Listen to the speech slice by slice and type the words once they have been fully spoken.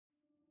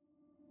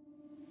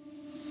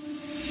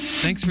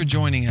Thanks for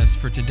joining us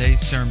for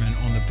today's sermon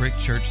on the Brick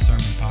Church Sermon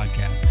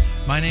Podcast.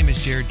 My name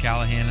is Jared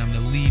Callahan, and I'm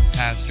the lead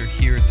pastor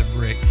here at the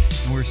Brick,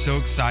 and we're so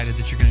excited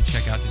that you're going to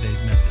check out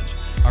today's message.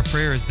 Our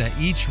prayer is that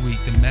each week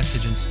the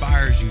message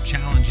inspires you,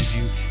 challenges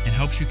you, and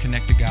helps you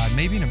connect to God,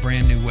 maybe in a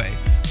brand new way.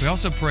 We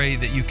also pray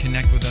that you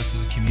connect with us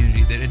as a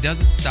community, that it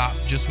doesn't stop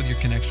just with your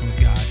connection with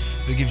God,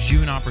 but it gives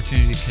you an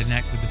opportunity to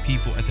connect with the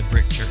people at the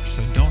Brick Church.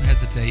 So don't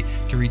hesitate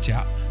to reach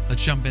out.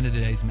 Let's jump into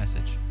today's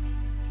message.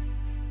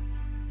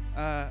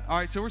 All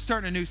right, so we're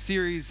starting a new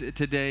series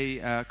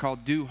today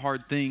called Do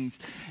Hard Things.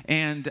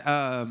 And when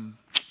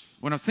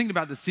I was thinking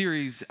about the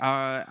series,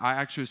 I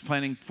actually was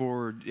planning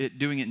for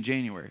doing it in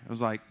January.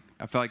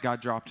 I felt like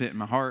God dropped it in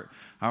my heart.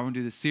 I want to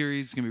do this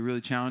series. It's going to be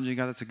really challenging.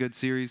 God, that's a good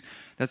series.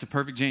 That's a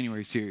perfect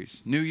January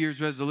series. New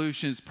Year's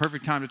resolutions,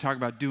 perfect time to talk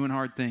about doing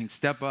hard things.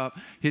 Step up,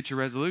 hit your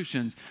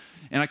resolutions.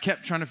 And I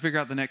kept trying to figure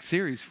out the next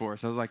series for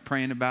us. I was like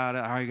praying about it.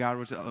 All right,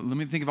 God, let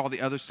me think of all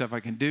the other stuff I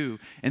can do.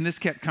 And this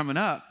kept coming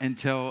up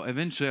until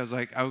eventually I was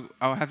like,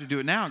 I'll have to do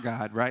it now,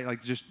 God, right?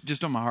 Like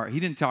just on my heart. He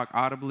didn't talk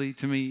audibly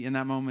to me in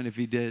that moment. If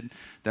he did,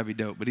 that'd be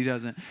dope. But he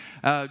doesn't.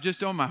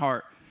 Just on my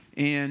heart.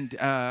 And what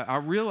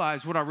I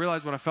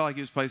felt like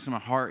he was placing in my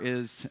heart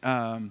is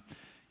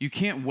you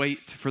can't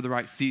wait for the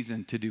right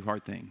season to do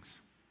hard things.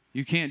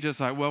 You can't just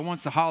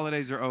once the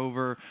holidays are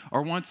over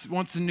or once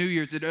the New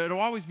Year's, it'll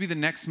always be the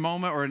next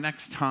moment or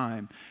next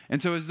time. And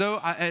so as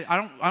though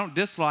I don't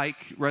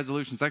dislike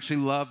resolutions. I actually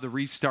love the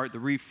restart, the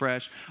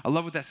refresh. I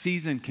love what that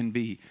season can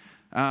be.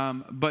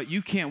 But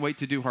you can't wait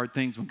to do hard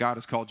things when God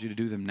has called you to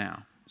do them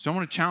now. So I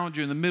want to challenge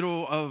you in the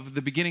middle of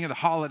the beginning of the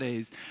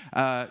holidays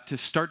to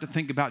start to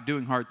think about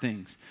doing hard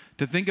things,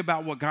 to think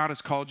about what God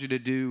has called you to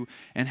do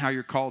and how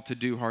you're called to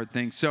do hard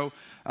things. So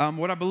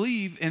what I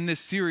believe in this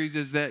series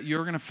is that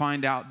you're going to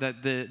find out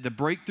that the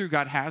breakthrough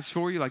God has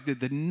for you, like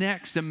the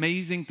next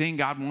amazing thing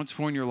God wants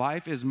for in your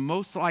life is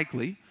most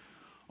likely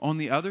on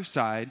the other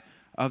side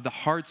of the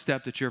hard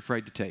step that you're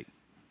afraid to take.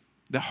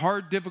 The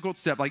hard, difficult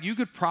step. Like you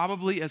could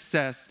probably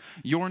assess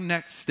your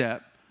next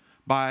step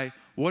by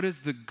what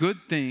is the good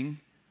thing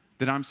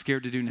that I'm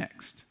scared to do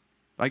next.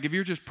 Like if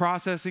you're just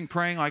processing,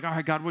 praying like, all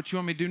right, God, what you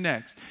want me to do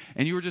next?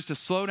 And you were just to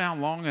slow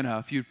down long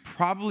enough, you'd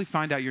probably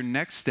find out your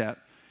next step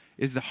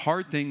is the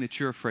hard thing that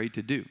you're afraid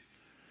to do.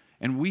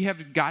 And we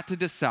have got to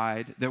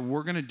decide that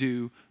we're going to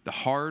do the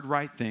hard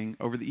right thing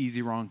over the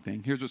easy wrong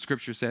thing. Here's what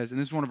Scripture says, and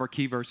this is one of our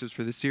key verses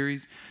for this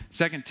series,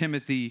 2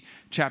 Timothy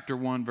chapter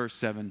 1, verse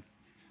 7.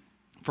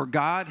 For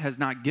God has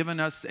not given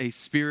us a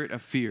spirit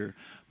of fear,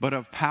 but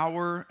of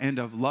power and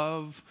of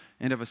love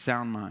and of a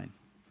sound mind.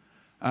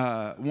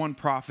 One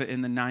prophet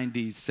in the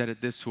 90s said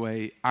it this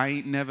way, I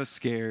ain't never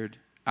scared,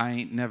 I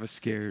ain't never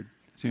scared.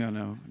 So y'all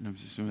know, and I'm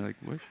just like,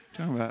 what are you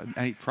talking about?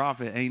 Ain't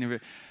prophet, ain't never.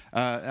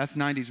 That's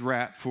 90s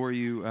rap for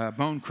you.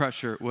 Bone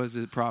Crusher was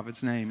the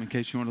prophet's name, in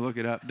case you want to look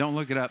it up. Don't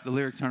look it up, the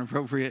lyrics aren't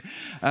appropriate.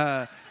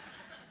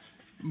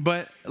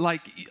 But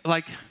like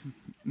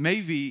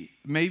maybe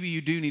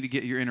you do need to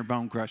get your inner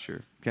Bone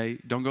Crusher, okay?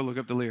 Don't go look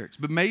up the lyrics.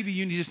 But maybe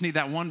you just need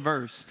that one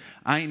verse,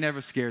 I ain't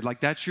never scared. Like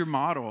that's your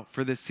model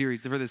for this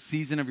series, for this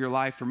season of your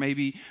life, or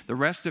maybe the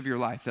rest of your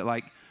life, that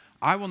like,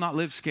 I will not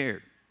live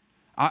scared.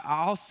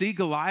 I'll see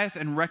Goliath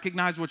and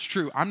recognize what's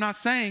true. I'm not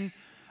saying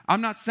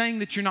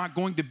that you're not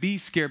going to be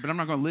scared, but I'm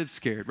not going to live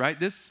scared, right?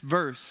 This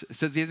verse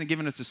says he hasn't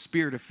given us a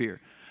spirit of fear.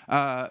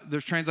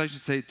 There's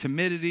translations say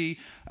timidity,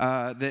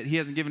 that he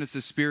hasn't given us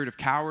a spirit of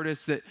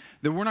cowardice, that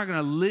we're not going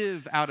to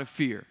live out of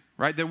fear,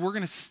 right? That we're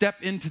going to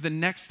step into the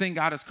next thing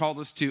God has called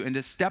us to, and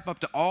to step up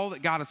to all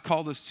that God has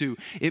called us to.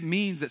 It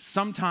means that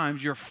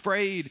sometimes you're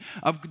afraid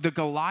of the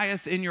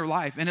Goliath in your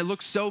life, and it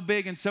looks so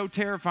big and so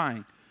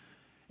terrifying.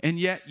 And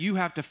yet you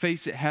have to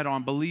face it head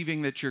on,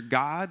 believing that your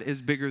God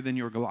is bigger than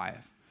your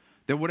Goliath.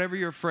 That whatever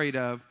you're afraid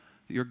of,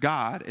 your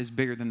God is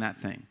bigger than that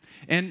thing.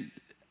 And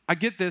I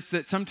get this,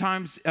 that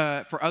sometimes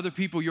for other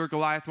people, your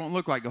Goliath won't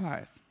look like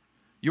Goliath.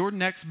 Your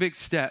next big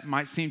step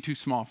might seem too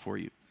small for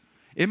you.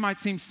 It might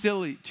seem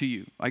silly to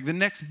you. Like the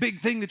next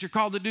big thing that you're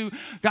called to do,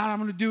 God, I'm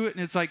going to do it.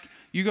 And it's like,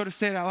 you go to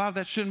say it out loud,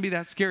 that shouldn't be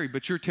that scary,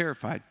 but you're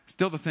terrified.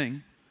 Still the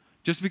thing.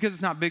 Just because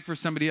it's not big for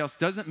somebody else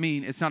doesn't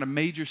mean it's not a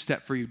major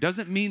step for you.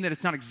 Doesn't mean that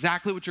it's not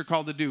exactly what you're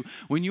called to do.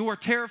 When you are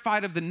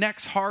terrified of the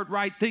next hard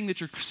right thing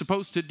that you're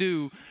supposed to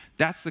do,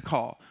 that's the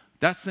call.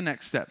 That's the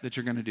next step that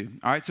you're going to do.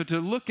 All right, so to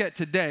look at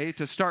today,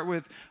 to start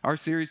with our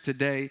series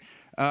today,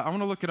 I want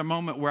to look at a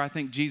moment where I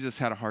think Jesus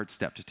had a hard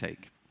step to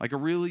take, like a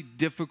really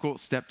difficult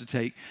step to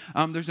take.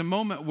 There's a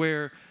moment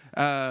where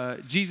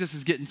Jesus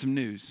is getting some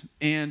news.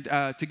 And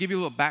to give you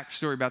a little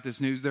backstory about this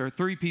news, there are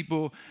three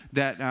people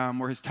that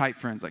were his tight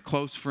friends, like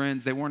close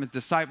friends. They weren't his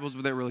disciples,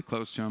 but they were really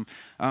close to him.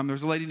 There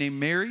was a lady named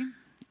Mary,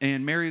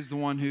 and Mary is the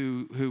one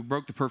who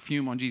broke the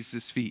perfume on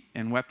Jesus' feet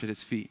and wept at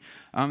his feet.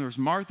 There was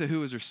Martha,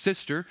 who was her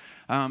sister.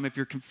 If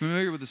you're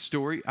familiar with the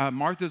story,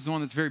 Martha's the one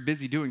that's very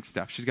busy doing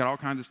stuff. She's got all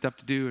kinds of stuff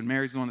to do, and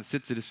Mary's the one that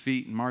sits at his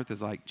feet, and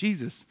Martha's like,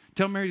 Jesus,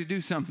 tell Mary to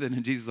do something.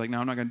 And Jesus is like, no,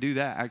 I'm not going to do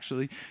that,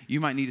 actually. You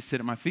might need to sit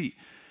at my feet.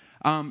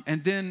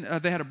 And then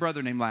they had a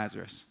brother named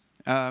Lazarus.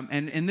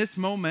 And in this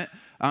moment,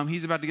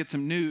 he's about to get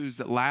some news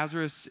that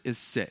Lazarus is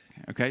sick.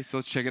 Okay, so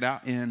let's check it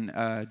out in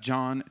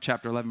John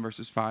chapter 11,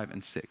 verses 5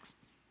 and 6.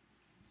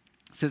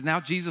 It says, now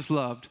Jesus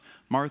loved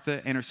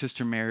Martha and her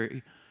sister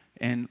Mary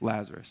and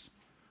Lazarus.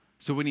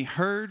 So when he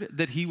heard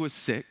that he was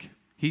sick,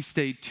 he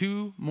stayed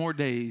 2 more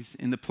days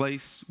in the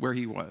place where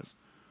he was.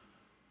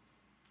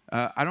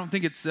 I don't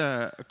think it's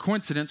a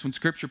coincidence when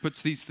Scripture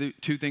puts these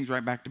two things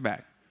right back to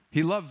back.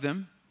 He loved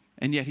them,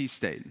 and yet he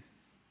stayed.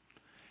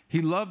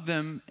 He loved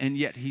them, and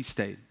yet he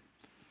stayed.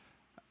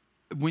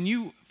 When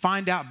you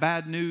find out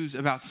bad news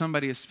about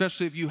somebody,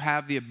 especially if you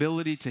have the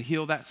ability to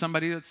heal that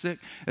somebody that's sick,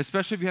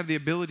 especially if you have the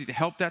ability to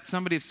help that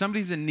somebody, if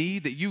somebody's in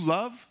need that you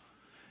love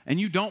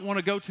and you don't want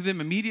to go to them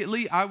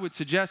immediately, I would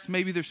suggest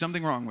maybe there's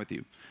something wrong with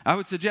you. I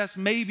would suggest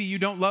maybe you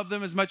don't love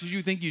them as much as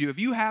you think you do. If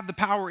you have the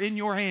power in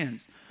your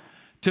hands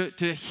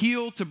to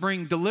heal, to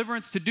bring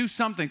deliverance, to do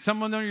something.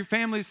 Someone in your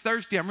family is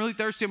thirsty. I'm really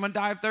thirsty. I'm going to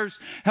die of thirst.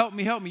 Help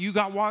me, help me. You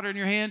got water in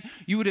your hand.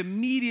 You would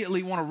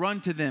immediately want to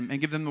run to them and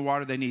give them the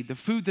water they need, the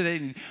food that they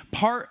need.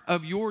 Part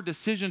of your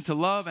decision to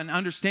love and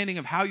understanding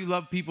of how you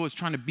love people is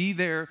trying to be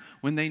there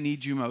when they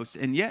need you most.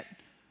 And yet,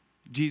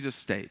 Jesus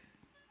stayed.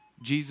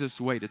 Jesus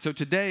waited. So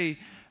today,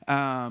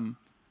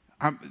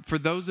 for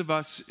those of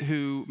us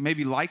who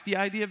maybe like the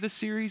idea of this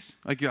series,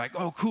 like you're like,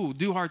 oh, cool,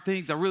 do hard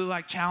things. I really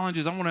like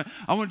challenges. I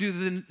want to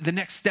do the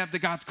next step that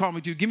God's called me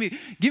to. Give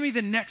me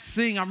the next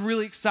thing. I'm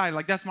really excited.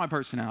 Like that's my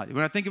personality.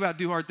 When I think about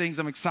do hard things,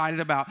 I'm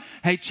excited about,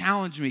 hey,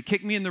 challenge me,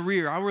 kick me in the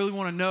rear. I really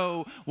want to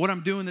know what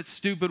I'm doing that's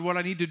stupid, what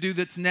I need to do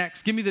that's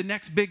next. Give me the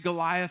next big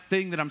Goliath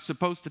thing that I'm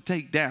supposed to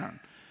take down.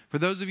 For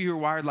those of you who are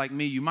wired like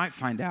me, you might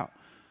find out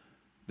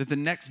that the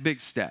next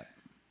big step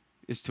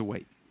is to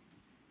wait.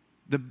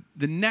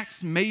 The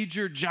next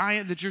major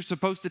giant that you're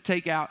supposed to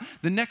take out,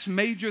 the next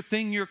major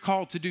thing you're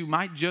called to do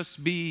might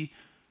just be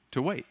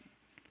to wait.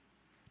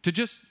 To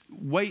just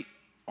wait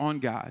on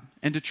God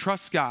and to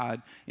trust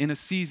God in a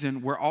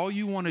season where all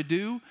you want to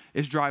do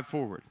is drive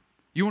forward.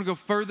 You want to go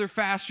further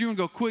fast, you want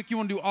to go quick, you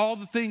want to do all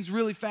the things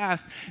really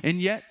fast,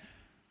 and yet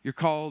you're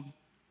called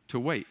to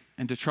wait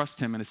and to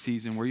trust Him in a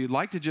season where you'd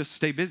like to just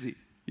stay busy.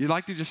 You'd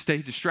like to just stay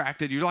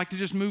distracted. You'd like to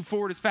just move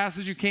forward as fast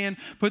as you can,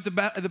 put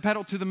the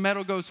pedal to the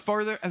metal, go as far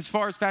as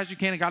fast as you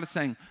can, and God is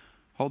saying,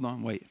 hold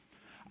on, wait.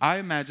 I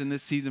imagine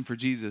this season for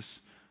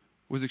Jesus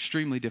was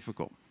extremely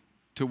difficult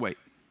to wait.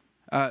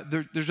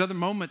 There's other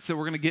moments that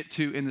we're going to get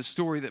to in the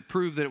story that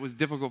prove that it was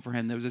difficult for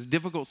him. There was this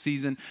difficult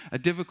season, a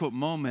difficult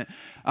moment.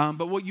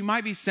 But what you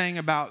might be saying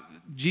about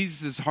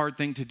Jesus' hard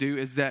thing to do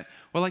is that,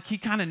 well, like he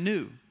kind of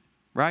knew.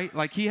 Right?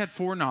 Like he had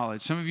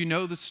foreknowledge. Some of you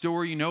know the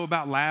story. You know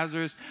about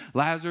Lazarus.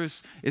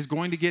 Lazarus is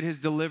going to get his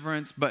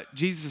deliverance, but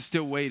Jesus is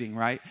still waiting,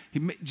 right?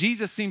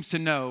 Jesus seems to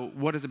know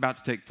what is about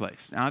to take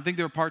place. Now, I think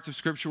there are parts of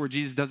Scripture where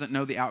Jesus doesn't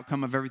know the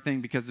outcome of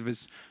everything because of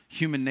his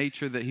human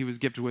nature that he was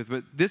gifted with.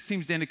 But this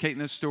seems to indicate in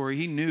this story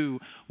he knew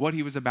what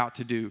he was about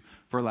to do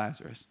for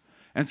Lazarus.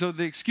 And so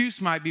the excuse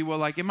might be, well,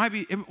 like it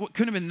couldn't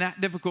have been that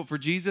difficult for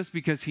Jesus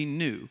because he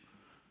knew.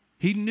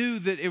 He knew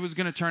that it was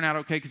going to turn out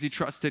okay because he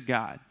trusted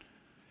God.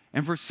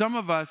 And for some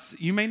of us,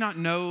 you may not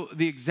know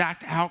the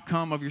exact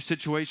outcome of your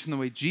situation the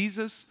way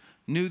Jesus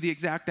knew the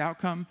exact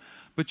outcome,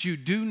 but you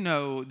do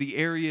know the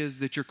areas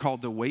that you're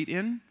called to wait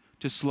in,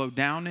 to slow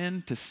down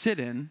in, to sit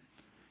in.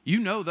 You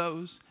know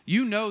those.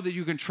 You know that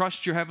you can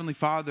trust your Heavenly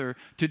Father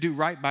to do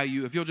right by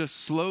you if you'll just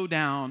slow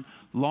down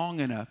long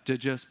enough to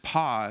just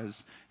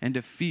pause and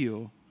to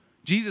feel.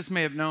 Jesus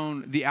may have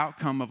known the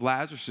outcome of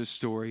Lazarus'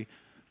 story,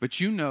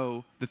 but you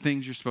know the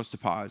things you're supposed to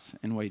pause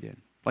and wait in.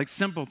 Like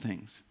simple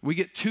things. We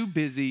get too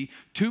busy,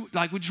 we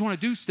just want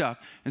to do stuff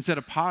instead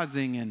of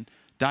pausing and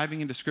diving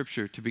into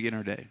Scripture to begin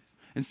our day.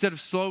 Instead of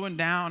slowing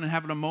down and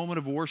having a moment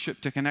of worship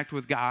to connect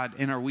with God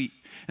in our week.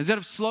 Instead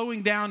of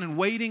slowing down and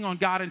waiting on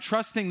God and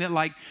trusting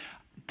that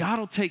God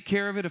will take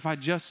care of it if I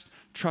just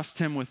trust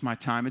Him with my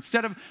time.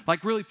 Instead of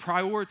really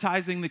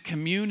prioritizing the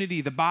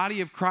community, the body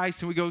of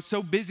Christ, and we go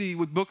so busy,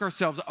 we book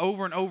ourselves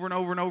over and over and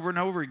over and over and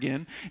over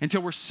again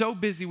until we're so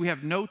busy we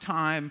have no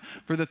time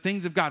for the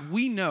things of God.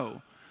 We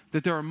know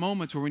that there are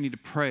moments where we need to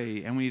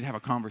pray and we need to have a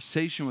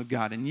conversation with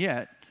God. And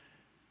yet,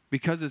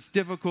 because it's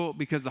difficult,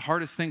 because the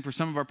hardest thing for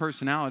some of our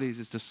personalities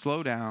is to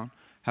slow down,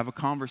 have a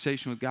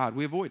conversation with God,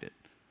 we avoid it.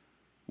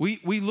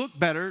 We look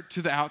better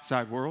to the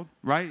outside world,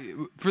 right?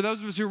 For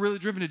those of us who are really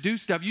driven to do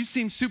stuff, you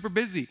seem super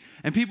busy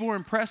and people are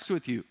impressed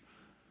with you.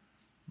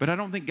 But I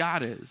don't think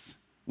God is.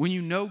 When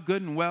you know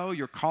good and well,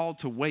 you're called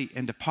to wait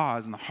and to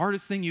pause. And the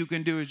hardest thing you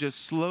can do is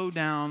just slow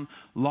down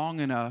long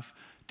enough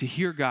to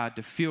hear God,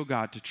 to feel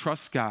God, to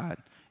trust God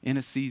in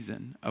a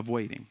season of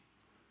waiting,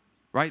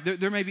 right?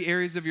 There may be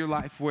areas of your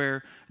life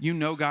where you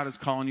know God is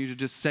calling you to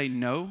just say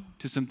no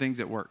to some things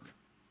at work,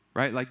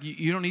 right? Like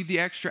you don't need the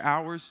extra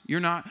hours. You're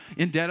not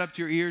in debt up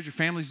to your ears. Your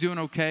family's doing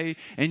okay.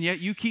 And yet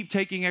you keep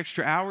taking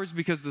extra hours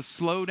because the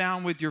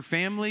slowdown with your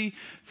family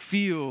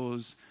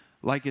feels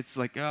like it's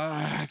like,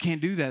 I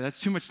can't do that. That's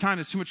too much time.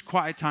 It's too much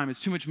quiet time.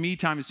 It's too much me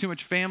time. It's too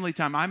much family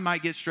time. I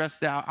might get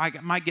stressed out. I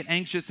might get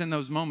anxious in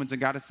those moments.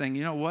 And God is saying,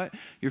 you know what?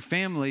 Your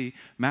family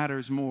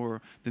matters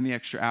more than the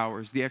extra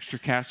hours, the extra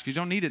cash, because you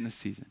don't need it in this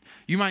season.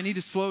 You might need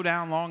to slow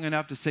down long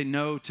enough to say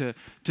no to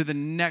the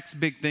next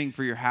big thing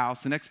for your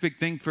house, the next big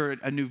thing for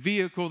a new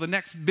vehicle, the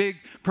next big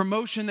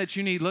promotion that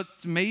you need.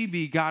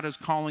 Maybe God is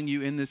calling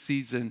you in this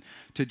season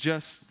to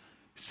just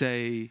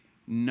say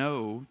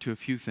no to a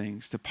few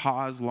things, to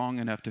pause long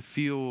enough to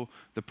feel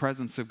the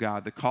presence of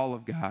God, the call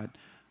of God,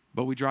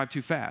 but we drive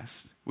too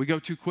fast. We go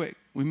too quick.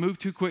 We move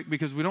too quick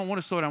because we don't want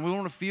to slow down. We don't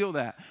want to feel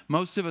that.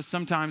 Most of us,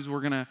 sometimes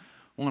we're going to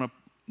want to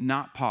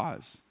not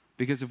pause,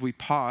 because if we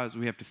pause,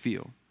 we have to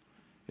feel.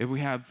 If we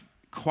have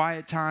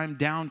quiet time,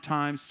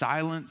 downtime,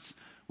 silence,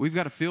 we've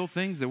got to feel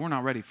things that we're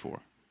not ready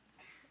for.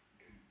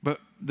 But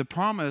the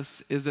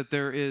promise is that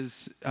there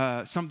is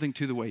something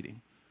to the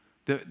waiting.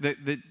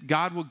 That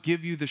God will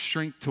give you the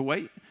strength to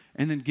wait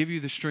and then give you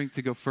the strength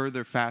to go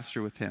further,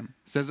 faster with him.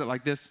 It says it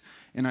like this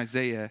in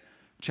Isaiah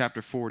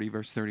chapter 40,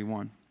 verse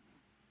 31.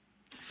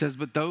 It says,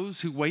 but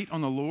those who wait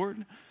on the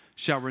Lord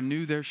shall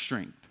renew their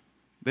strength.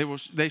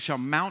 They shall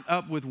mount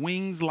up with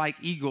wings like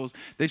eagles.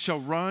 They shall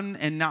run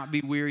and not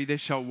be weary. They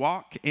shall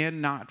walk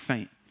and not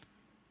faint.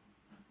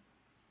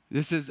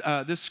 This is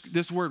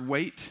this word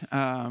wait.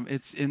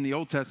 It's in the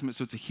Old Testament,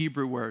 so it's a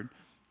Hebrew word.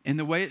 And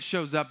the way it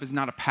shows up is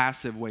not a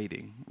passive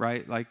waiting,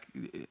 right? Like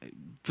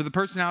for the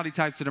personality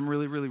types that I'm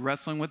really, really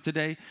wrestling with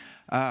today,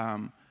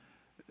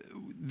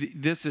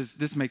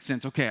 this makes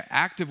sense. Okay,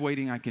 active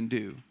waiting I can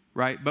do,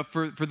 right? But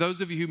for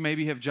those of you who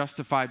maybe have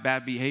justified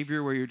bad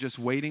behavior where you're just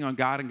waiting on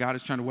God and God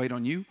is trying to wait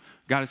on you,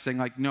 God is saying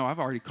like, no, I've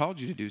already called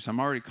you to do something.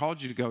 I've already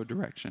called you to go a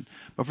direction.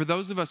 But for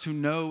those of us who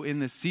know in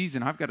this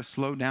season, I've got to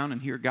slow down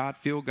and hear God,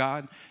 feel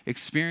God,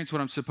 experience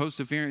what I'm supposed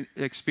to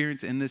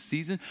experience in this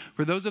season.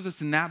 For those of us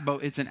in that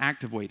boat, it's an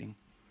active waiting.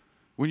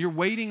 When you're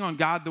waiting on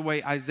God the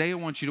way Isaiah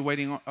wants you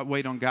to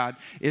wait on God,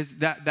 is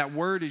that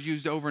word is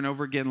used over and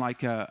over again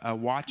like a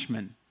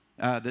watchman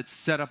that's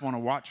set up on a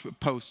watch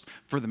post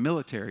for the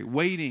military,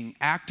 waiting,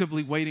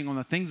 actively waiting on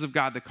the things of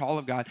God, the call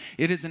of God.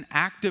 It is an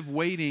active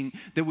waiting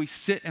that we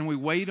sit and we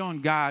wait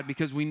on God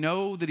because we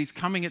know that he's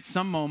coming at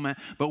some moment,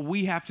 but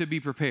we have to be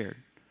prepared.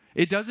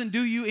 It doesn't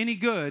do you any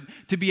good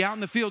to be out in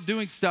the field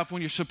doing stuff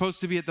when you're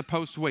supposed to be at the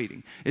post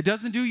waiting. It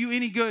doesn't do you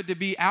any good to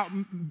be out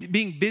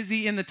being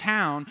busy in the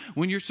town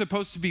when you're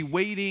supposed to be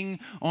waiting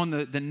on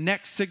the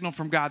next signal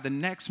from God, the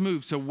next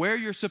move. So where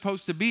you're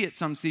supposed to be at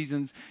some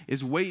seasons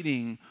is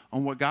waiting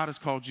on what God has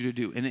called you to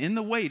do. And in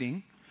the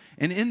waiting,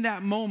 and in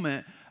that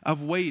moment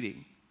of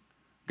waiting,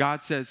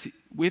 God says,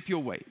 if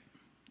you'll wait,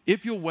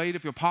 if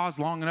you'll pause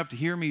long enough to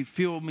hear me,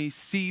 feel me,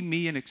 see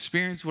me, and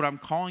experience what I'm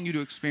calling you to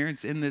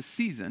experience in this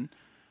season,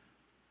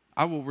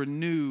 I will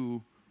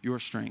renew your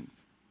strength,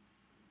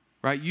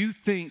 right? You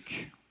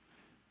think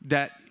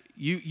that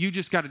you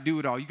just got to do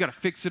it all. You got to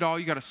fix it all.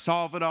 You got to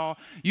solve it all.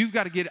 You've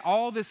got to get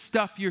all this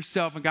stuff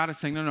yourself. And God is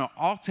saying, no,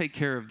 I'll take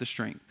care of the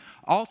strength.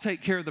 I'll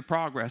take care of the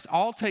progress.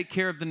 I'll take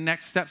care of the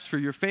next steps for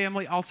your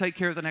family. I'll take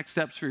care of the next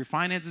steps for your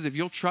finances if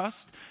you'll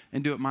trust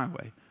and do it my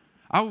way.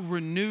 I will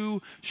renew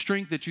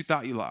strength that you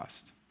thought you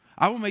lost.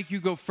 I will make you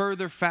go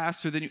further,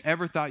 faster than you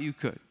ever thought you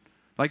could.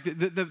 Like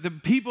the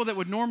people that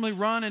would normally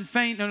run and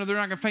faint, no, they're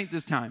not going to faint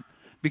this time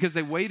because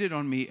they waited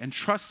on me and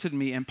trusted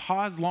me and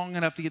paused long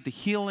enough to get the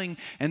healing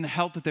and the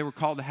health that they were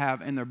called to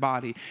have in their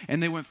body.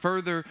 And they went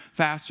further,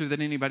 faster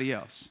than anybody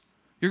else.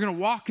 You're going to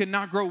walk and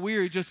not grow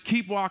weary. Just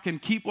keep walking,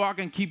 keep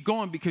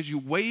going because you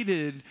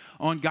waited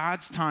on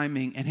God's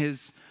timing and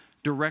his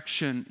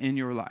direction in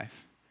your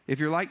life. If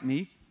you're like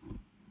me,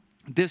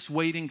 this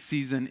waiting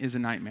season is a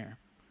nightmare.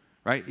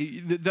 Right?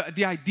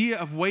 The idea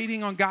of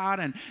waiting on God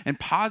and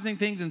pausing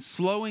things and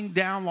slowing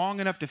down long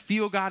enough to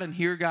feel God and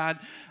hear God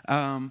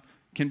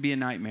can be a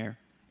nightmare.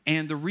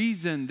 And the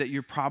reason that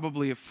you're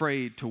probably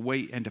afraid to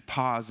wait and to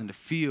pause and to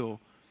feel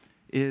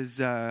is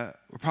we're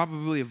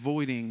probably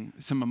avoiding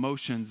some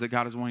emotions that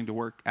God is wanting to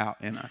work out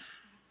in us.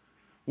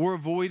 We're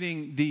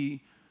avoiding the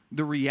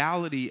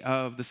reality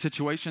of the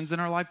situations in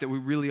our life that we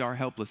really are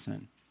helpless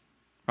in.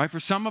 Right?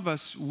 For some of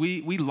us,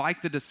 we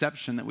like the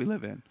deception that we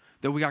live in,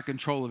 that we got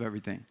control of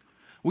everything.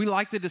 We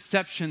like the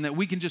deception that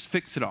we can just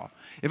fix it all.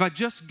 If I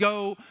just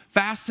go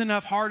fast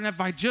enough, hard enough,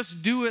 if I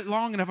just do it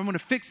long enough, I'm going to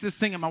fix this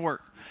thing at my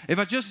work. If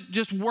I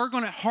just work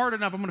on it hard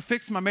enough, I'm going to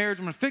fix my marriage,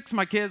 I'm going to fix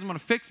my kids, I'm going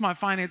to fix my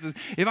finances.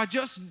 If I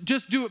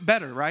just do it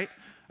better, right?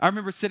 I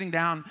remember sitting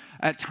down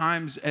at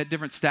times at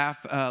different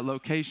staff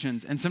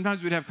locations, and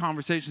sometimes we'd have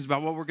conversations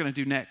about what we're going to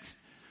do next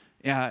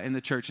in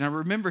the church. And I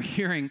remember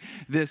hearing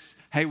this,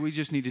 hey, we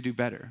just need to do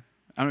better.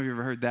 I don't know if you've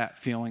ever heard that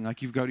feeling,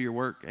 like you go to your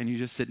work and you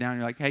just sit down and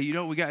you're like, hey, you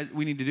know what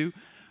we need to do?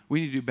 We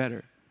need to do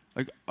better.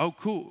 Like, oh,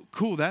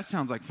 cool. That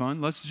sounds like fun.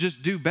 Let's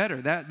just do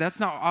better. That's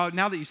not,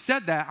 now that you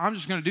said that, I'm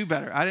just going to do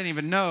better. I didn't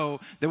even know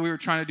that we were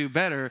trying to do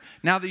better.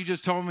 Now that you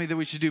just told me that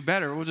we should do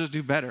better, we'll just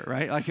do better,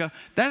 right? Like,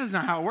 that is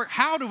not how it works.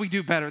 How do we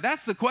do better?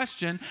 That's the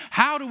question.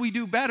 How do we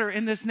do better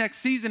in this next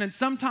season? And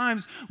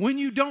sometimes when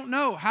you don't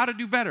know how to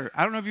do better,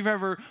 I don't know if you've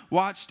ever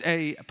watched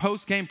a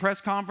post-game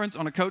press conference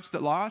on a coach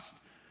that lost,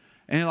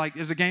 and like,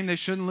 there's a game they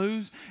shouldn't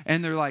lose,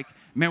 and they're like,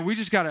 man, we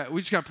just gotta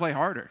play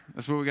harder.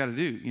 That's what we gotta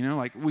do.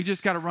 Like we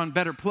just gotta run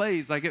better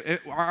plays. Like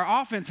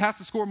our offense has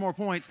to score more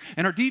points,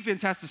 and our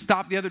defense has to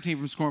stop the other team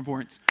from scoring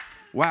points.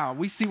 Wow,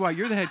 we see why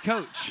you're the head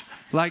coach.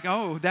 Like,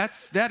 oh, that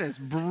is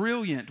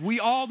brilliant. We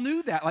all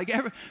knew that. Like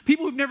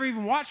people who've never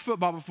even watched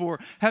football before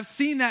have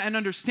seen that and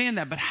understand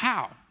that. But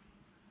how?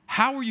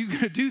 How are you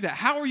going to do that?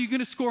 How are you going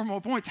to score more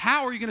points?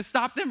 How are you going to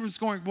stop them from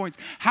scoring points?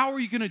 How are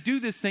you going to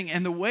do this thing?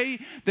 And the way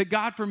that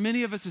God, for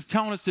many of us, is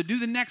telling us to do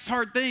the next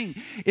hard thing,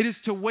 it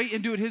is to wait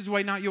and do it His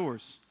way, not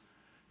yours.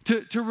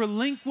 To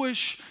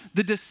relinquish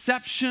the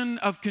deception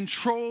of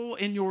control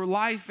in your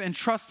life and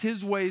trust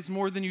His ways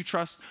more than you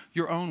trust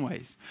your own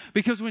ways.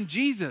 Because when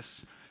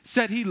Jesus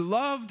said He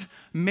loved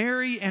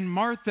Mary and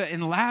Martha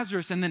and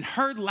Lazarus, and then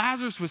heard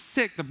Lazarus was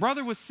sick, the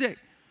brother was sick,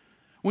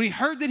 when He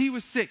heard that he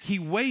was sick, He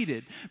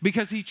waited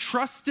because He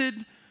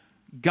trusted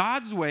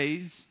God's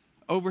ways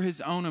over His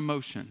own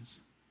emotions.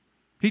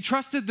 He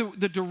trusted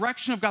the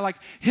direction of God. Like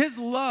His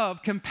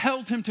love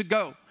compelled Him to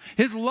go.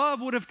 His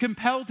love would have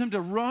compelled Him to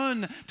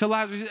run to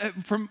Lazarus.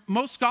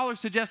 Most scholars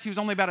suggest He was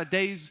only about a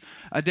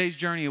day's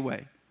journey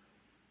away.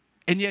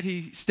 And yet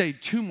He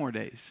stayed 2 more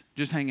days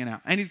just hanging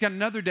out. And He's got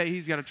another day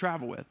He's got to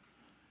travel with.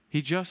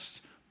 He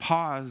just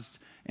paused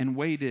and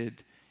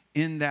waited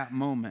in that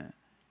moment.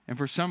 And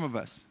for some of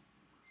us,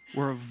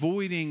 we're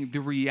avoiding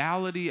the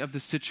reality of the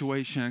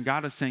situation. And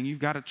God is saying, you've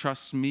got to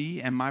trust me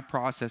and my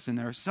process. And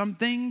there are some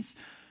things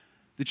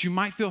that you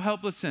might feel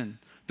helpless in.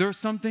 There are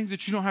some things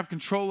that you don't have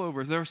control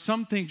over. There are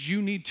some things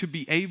you need to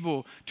be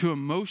able to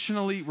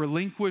emotionally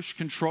relinquish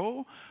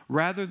control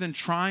rather than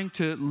trying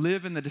to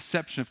live in the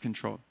deception of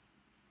control.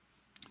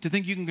 To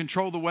think you can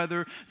control the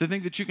weather, to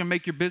think that you can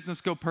make your business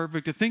go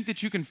perfect, to think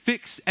that you can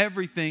fix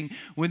everything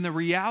when the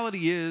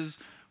reality is,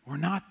 we're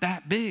not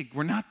that big.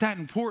 We're not that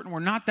important.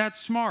 We're not that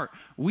smart.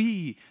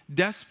 We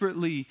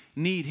desperately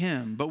need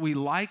Him, but we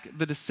like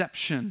the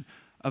deception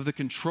of the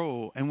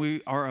control, and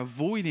we are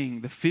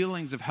avoiding the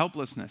feelings of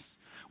helplessness.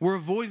 We're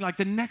avoiding, like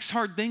the next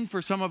hard thing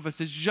for some of us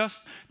is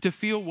just to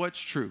feel what's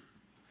true.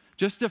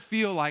 Just to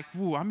feel like,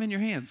 ooh, I'm in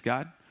your hands,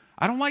 God.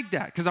 I don't like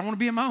that because I want to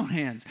be in my own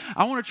hands.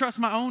 I want to trust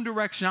my own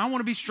direction. I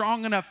want to be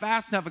strong enough,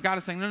 fast enough. But God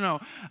is saying,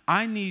 no,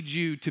 I need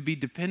you to be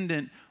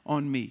dependent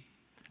on me.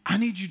 I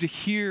need you to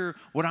hear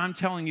what I'm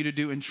telling you to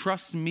do and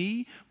trust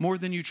me more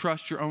than you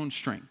trust your own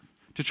strength.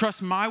 To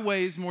trust my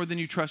ways more than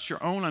you trust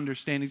your own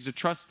understandings, to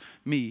trust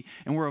me.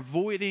 And we're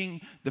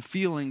avoiding the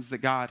feelings that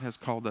God has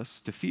called us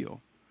to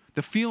feel.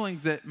 The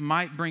feelings that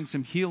might bring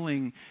some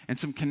healing and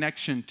some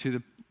connection to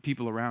the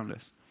people around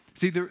us.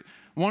 See,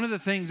 one of the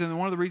things and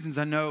one of the reasons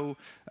I know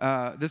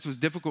this was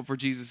difficult for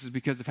Jesus is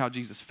because of how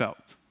Jesus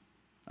felt.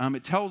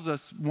 It tells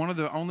us one of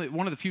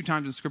the few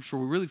times in Scripture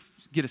where we really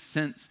get a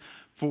sense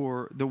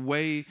for the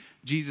way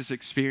Jesus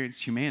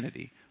experienced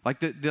humanity, like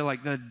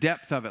the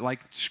depth of it. Like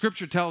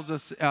Scripture tells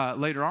us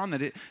later on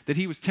that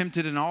He was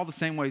tempted in all the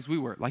same ways we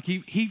were. Like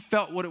he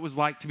felt what it was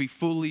like to be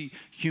fully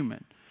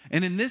human.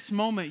 And in this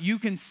moment, you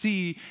can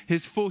see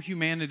His full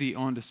humanity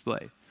on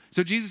display.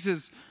 So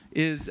Jesus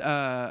is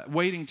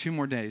waiting 2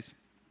 more days.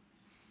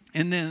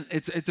 And then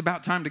it's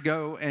about time to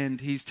go,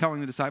 and He's telling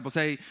the disciples,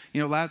 hey,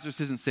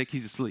 Lazarus isn't sick,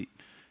 he's asleep.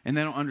 And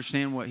they don't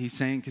understand what He's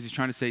saying because He's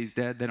trying to say he's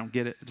dead. They don't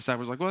get it. The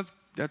disciples are like, well,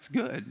 that's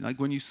good. Like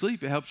when you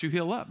sleep, it helps you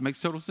heal up. It makes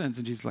total sense.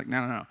 And Jesus is like,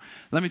 no.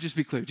 Let me just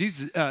be clear.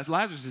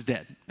 Lazarus is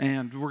dead,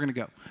 and we're going to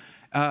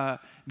go.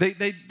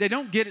 They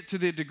don't get it to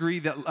the degree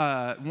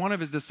that one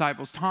of His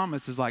disciples,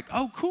 Thomas, is like,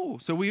 oh, cool.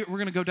 So we're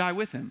going to go die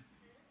with him.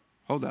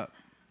 Hold up.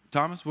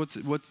 Thomas,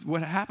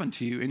 what happened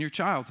to you in your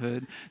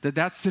childhood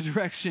that's the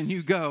direction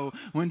you go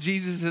when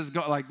Jesus has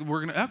got, like, we're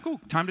going to, oh, cool,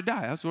 time to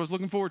die. That's what I was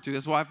looking forward to.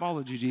 That's why I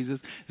followed you,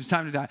 Jesus. It's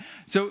time to die.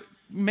 So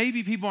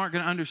maybe people aren't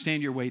going to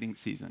understand your waiting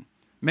season.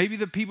 Maybe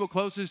the people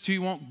closest to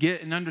you won't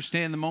get and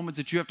understand the moments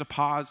that you have to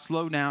pause,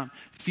 slow down,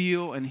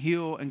 feel and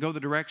heal and go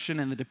the direction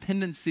and the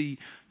dependency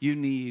you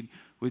need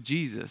with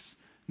Jesus.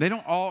 They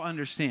don't all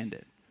understand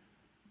it.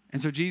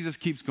 And so Jesus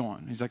keeps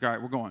going. He's like, all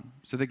right, we're going.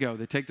 So they go.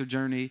 They take their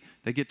journey.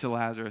 They get to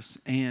Lazarus.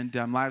 And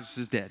Lazarus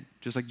is dead.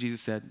 Just like Jesus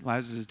said,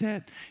 Lazarus is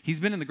dead. He's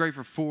been in the grave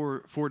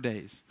for 4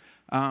 days.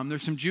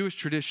 There's some Jewish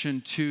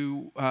tradition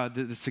to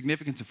the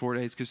significance of 4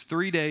 days, because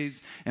 3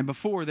 days and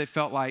before they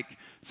felt like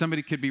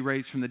somebody could be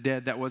raised from the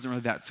dead. That wasn't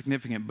really that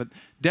significant. But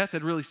death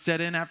had really set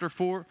in after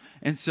 4.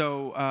 And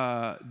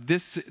so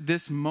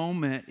this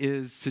moment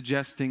is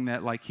suggesting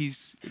that like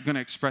He's going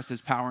to express His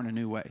power in a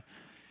new way.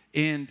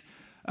 And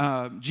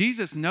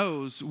Jesus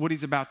knows what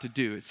He's about to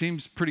do. It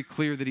seems pretty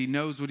clear that He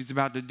knows what He's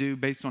about to do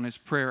based on His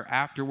prayer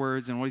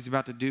afterwards and what He's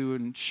about to do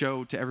and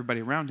show to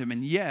everybody around Him.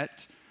 And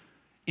yet,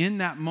 in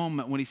that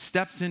moment, when he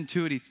steps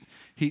into it,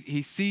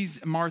 he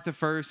sees Martha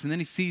first, and then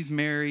he sees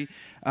Mary.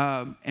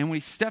 And when he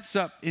steps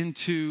up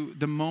into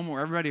the moment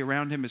where everybody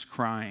around him is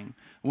crying,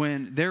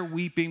 when they're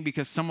weeping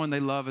because someone they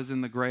love is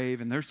in the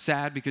grave, and they're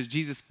sad because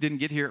Jesus didn't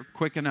get here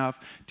quick enough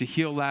to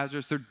heal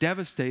Lazarus, they're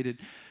devastated.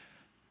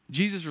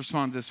 Jesus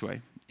responds this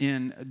way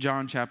in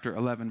John chapter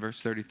 11,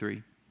 verse 33.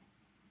 It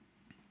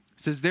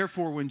says,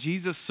 therefore, when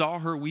Jesus saw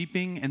her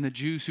weeping and the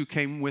Jews who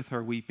came with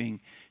her weeping,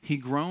 he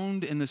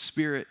groaned in the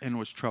spirit and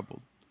was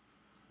troubled.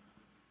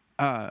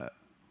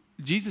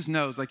 Jesus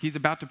knows, like, he's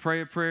about to pray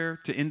a prayer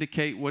to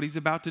indicate what he's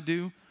about to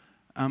do.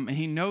 And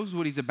he knows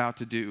what he's about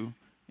to do.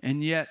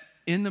 And yet,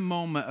 in the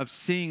moment of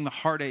seeing the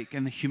heartache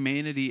and the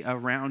humanity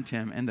around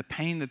him and the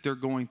pain that they're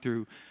going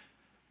through,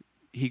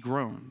 he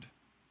groaned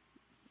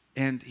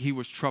and he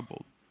was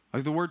troubled.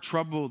 Like, the word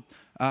troubled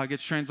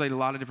gets translated a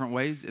lot of different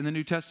ways in the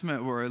New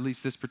Testament, or at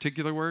least this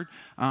particular word.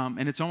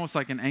 And it's almost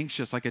like an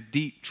anxious, like a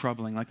deep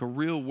troubling, like a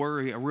real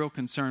worry, a real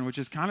concern, which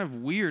is kind of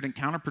weird and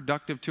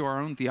counterproductive to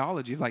our own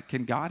theology. Like,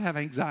 can God have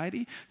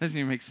anxiety? Doesn't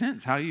even make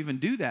sense. How do you even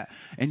do that?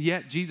 And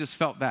yet Jesus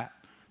felt that.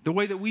 The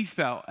way that we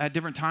felt at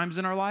different times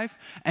in our life,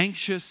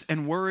 anxious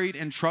and worried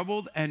and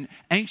troubled, and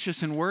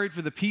anxious and worried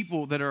for the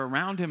people that are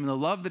around him and the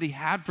love that he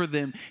had for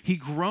them. He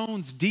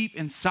groans deep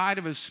inside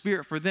of his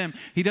spirit for them.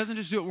 He doesn't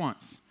just do it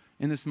once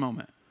in this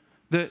moment.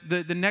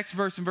 The next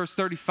verse, in verse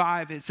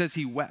 35, it says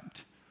he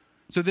wept.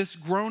 So this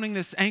groaning,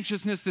 this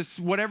anxiousness, this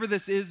whatever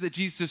this is that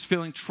Jesus is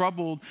feeling,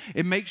 troubled,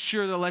 it makes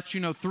sure to let you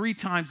know 3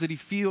 times that he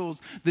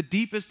feels the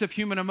deepest of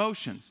human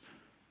emotions.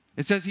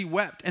 It says he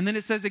wept. And then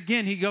it says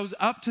again, he goes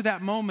up to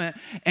that moment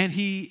and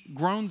he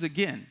groans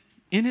again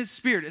in his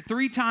spirit.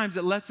 3 times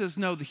it lets us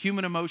know the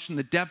human emotion,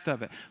 the depth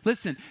of it.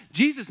 Listen,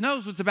 Jesus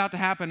knows what's about to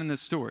happen in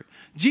this story.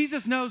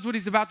 Jesus knows what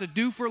he's about to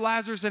do for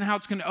Lazarus and how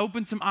it's going to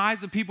open some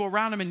eyes of people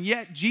around him. And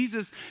yet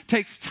Jesus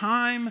takes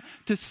time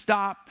to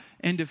stop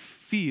and to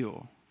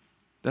feel.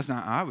 That's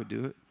not how I would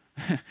do it.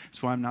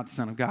 That's why I'm not the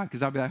Son of God,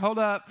 because I'll be like, hold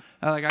up.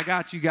 I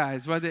got you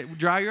guys.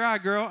 Dry your eye,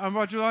 girl.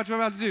 Watch what I'm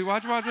about to do.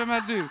 Watch what I'm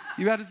about to do.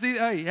 You about to see?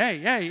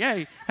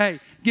 Hey.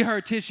 Get her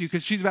a tissue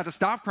because she's about to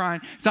stop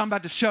crying. So I'm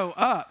about to show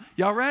up.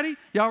 Y'all ready?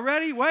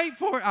 Wait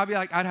for it. I'll be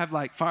like, I'd have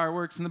like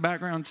fireworks in the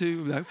background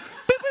too. Like,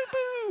 boo,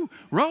 boo, boo.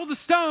 Roll the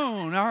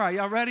stone. All right,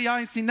 y'all ready? Y'all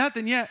ain't seen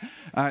nothing yet.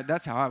 All right,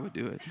 that's how I would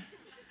do it.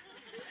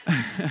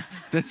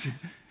 That's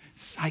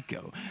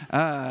psycho.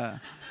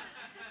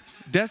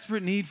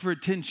 Desperate need for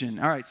attention.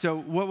 All right, so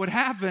what would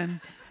happen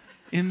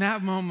in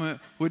that moment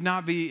would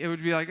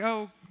be like,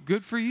 oh,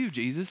 good for you,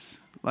 Jesus.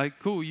 Like,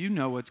 cool, you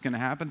know what's going to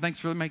happen. Thanks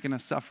for making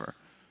us suffer.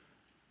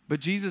 But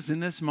Jesus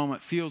in this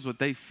moment feels what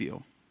they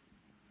feel.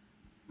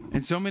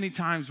 And so many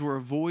times we're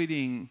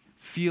avoiding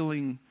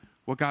feeling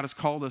what God has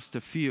called us to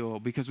feel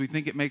because we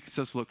think it makes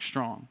us look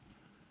strong.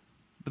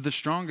 But the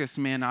strongest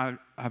man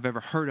I've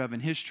ever heard of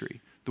in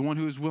history, the one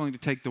who is willing to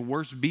take the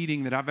worst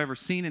beating that I've ever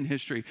seen in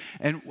history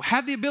and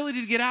had the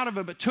ability to get out of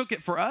it, but took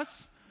it for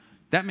us,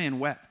 that man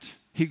wept.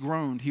 He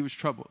groaned. He was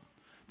troubled.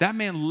 That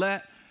man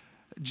let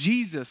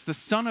Jesus, the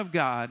Son of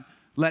God,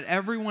 let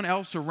everyone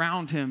else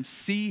around him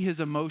see his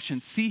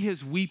emotions, see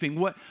his weeping.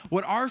 What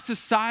our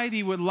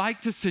society would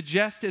like to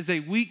suggest as a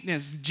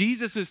weakness,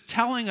 Jesus is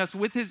telling us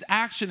with his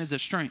action is a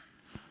strength.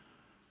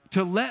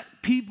 To let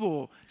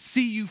people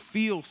see you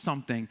feel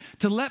something.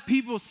 To let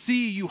people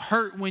see you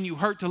hurt when you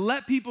hurt. To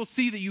let people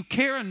see that you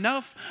care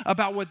enough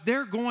about what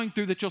they're going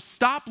through that you'll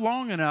stop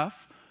long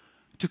enough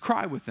to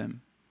cry with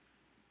them.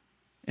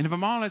 And if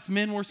I'm honest,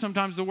 men were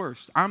sometimes the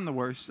worst. I'm the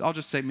worst. I'll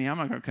just say me. I'm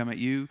not going to come at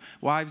you.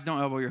 Wives,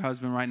 don't elbow your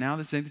husband right now.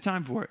 This ain't the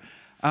time for it.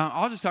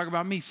 I'll just talk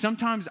about me.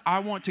 Sometimes I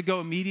want to go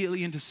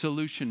immediately into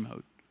solution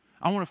mode.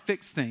 I want to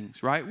fix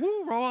things, right?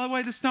 Woo, roll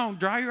away the stone.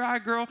 Dry your eye,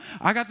 girl.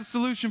 I got the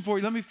solution for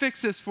you. Let me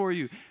fix this for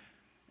you.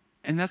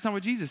 And that's not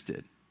what Jesus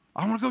did.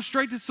 I want to go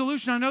straight to the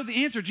solution. I know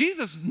the answer.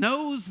 Jesus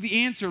knows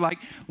the answer. Like,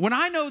 when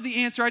I know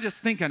the answer, I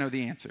just think I know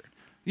the answer.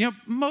 You know,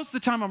 most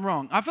of the time I'm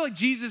wrong. I feel like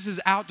Jesus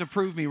is out to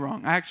prove me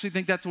wrong. I actually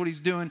think that's what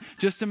he's doing,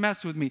 just to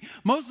mess with me.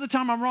 Most of the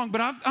time I'm wrong, but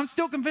I'm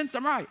still convinced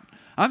I'm right.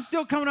 I'm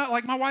still coming out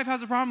like my wife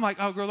has a problem. Like,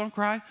 oh, girl, don't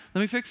cry.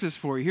 Let me fix this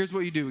for you. Here's what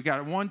you do. We got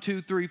a 1,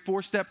 2, 3,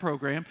 4-step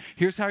program.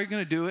 Here's how you're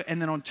going to do it.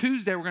 And then on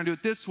Tuesday, we're going to do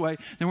it this way.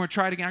 Then we're going to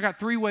try it again. I got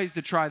 3 ways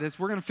to try this.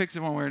 We're going to fix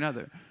it one way or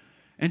another.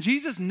 And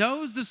Jesus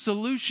knows the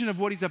solution of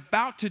what he's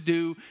about to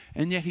do,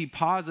 and yet he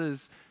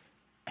pauses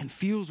and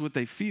feels what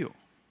they feel.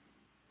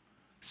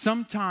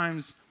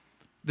 Sometimes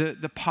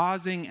the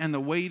pausing and the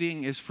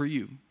waiting is for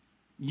you.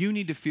 You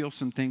need to feel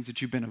some things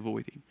that you've been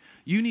avoiding.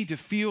 You need to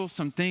feel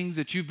some things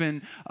that you've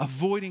been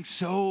avoiding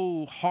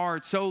so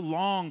hard, so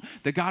long,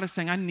 that God is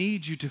saying, I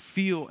need you to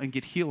feel and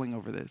get healing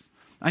over this.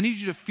 I need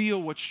you to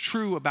feel what's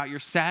true about your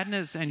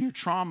sadness and your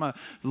trauma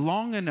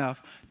long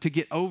enough to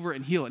get over it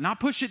and heal it. Not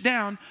push it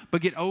down,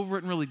 but get over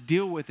it and really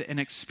deal with it and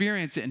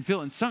experience it and feel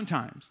it. And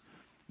sometimes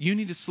you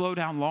need to slow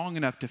down long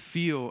enough to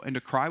feel and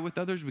to cry with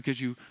others because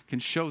you can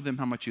show them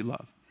how much you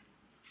love.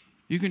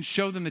 You can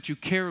show them that you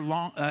care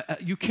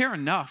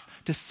enough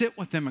to sit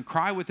with them and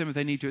cry with them if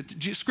they need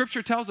to.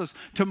 Scripture tells us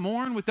to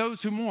mourn with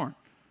those who mourn.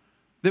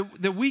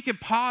 That we can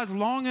pause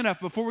long enough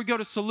before we go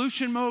to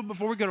solution mode,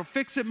 before we go to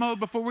fix it mode,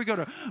 before we go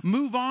to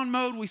move on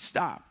mode, we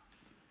stop.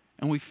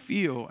 And we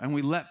feel and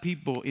we let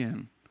people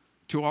in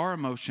to our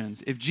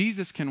emotions. If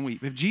Jesus can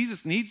weep, if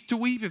Jesus needs to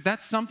weep, if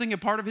that's something a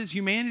part of his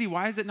humanity,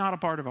 why is it not a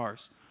part of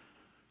ours?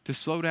 To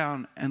slow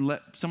down and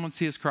let someone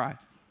see us cry.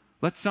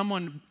 Let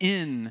someone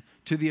in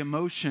to the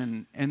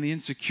emotion and the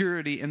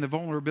insecurity and the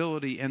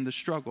vulnerability and the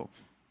struggle.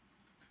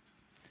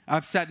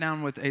 I've sat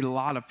down with a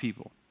lot of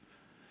people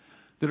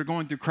that are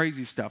going through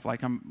crazy stuff.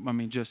 Like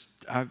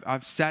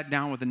I've sat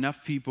down with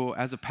enough people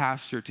as a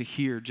pastor to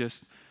hear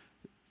just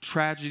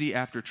tragedy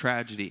after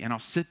tragedy. And I'll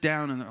sit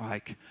down and they're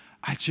like,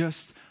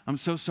 I'm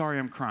so sorry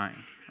I'm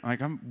crying. Like,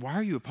 why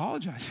are you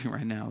apologizing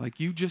right now? Like,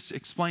 you just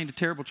explained a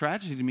terrible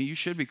tragedy to me. You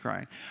should be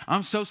crying.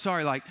 I'm so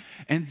sorry. Like,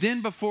 and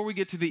then before we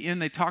get to the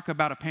end, they talk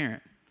about a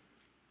parent.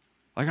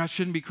 Like, I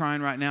shouldn't be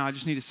crying right now. I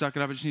just need to suck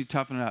it up. I just need to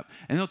toughen it up.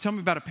 And they'll tell me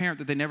about a parent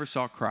that they never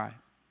saw cry.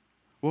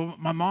 Well,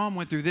 my mom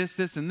went through this,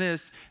 this, and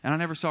this, and I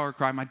never saw her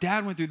cry. My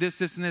dad went through this,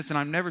 this, and this, and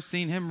I've never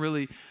seen him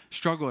really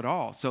struggle at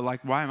all. So,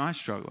 like, why am I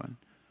struggling?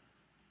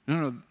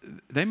 No,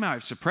 they might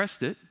have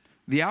suppressed it.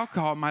 The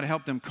alcohol might have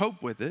helped them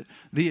cope with it.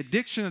 The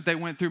addiction that they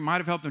went through might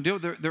have helped them deal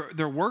with it.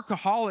 Their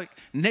workaholic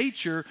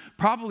nature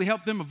probably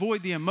helped them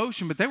avoid the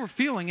emotion, but they were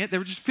feeling it. They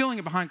were just feeling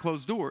it behind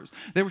closed doors.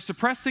 They were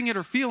suppressing it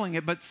or feeling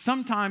it, but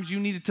sometimes they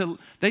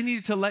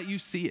needed to let you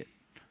see it.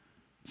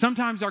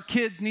 Sometimes our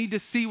kids need to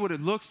see what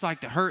it looks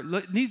like to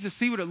hurt, needs to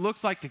see what it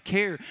looks like to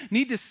care,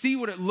 need to see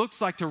what it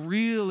looks like to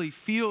really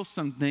feel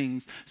some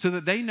things so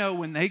that they know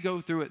when they go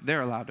through it,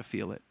 they're allowed to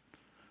feel it.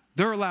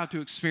 They're allowed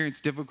to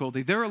experience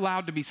difficulty. They're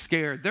allowed to be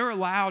scared. They're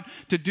allowed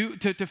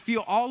to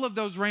feel all of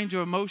those range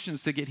of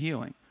emotions to get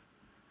healing.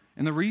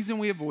 And the reason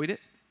we avoid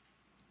it,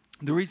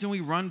 the reason we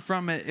run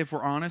from it, if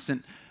we're honest,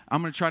 and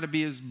I'm going to try to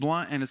be as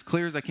blunt and as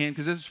clear as I can,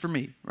 because this is for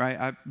me,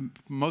 right?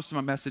 Most of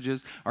my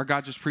messages are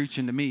God just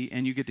preaching to me,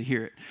 and you get to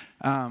hear it.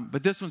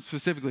 But this one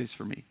specifically is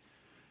for me.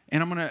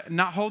 And I'm going to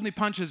not hold any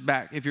punches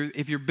back if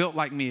you're built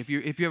like me. If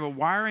you have a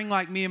wiring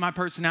like me and my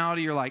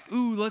personality, you're like,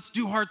 ooh, let's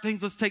do hard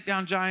things. Let's take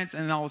down giants.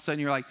 And then all of a sudden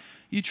you're like,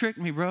 you tricked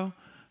me, bro.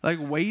 Like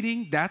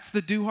waiting, that's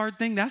the do hard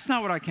thing. That's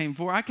not what I came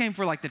for. I came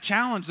for like the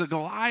challenge, the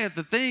Goliath,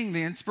 the thing,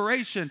 the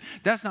inspiration.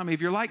 That's not me.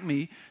 If you're like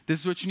me, this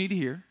is what you need to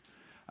hear.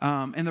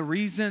 And the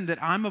reason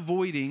that I'm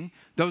avoiding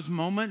those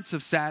moments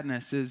of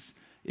sadness is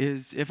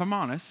if I'm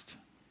honest,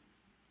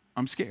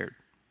 I'm scared.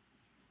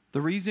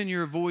 The reason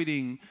you're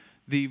avoiding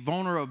the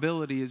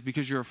vulnerability is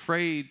because you're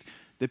afraid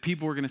that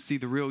people are going to see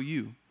the real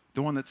you,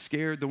 the one that's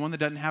scared, the one that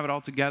doesn't have it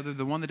all together,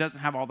 the one that doesn't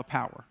have all the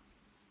power.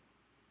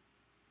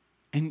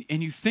 And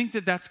you think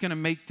that that's going to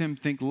make them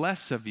think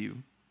less of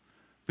you,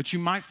 but you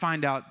might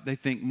find out they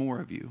think more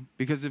of you.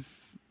 Because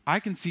if I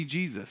can see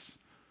Jesus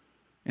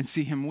and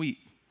see him weep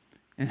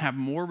and have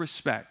more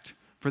respect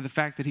for the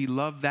fact that he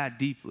loved that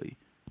deeply,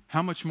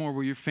 how much more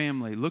will your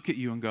family look at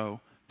you and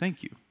go,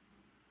 thank you.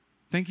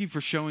 Thank you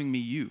for showing me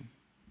you.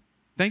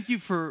 Thank you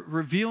for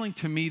revealing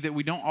to me that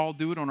we don't all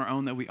do it on our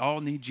own, that we all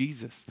need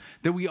Jesus,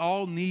 that we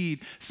all need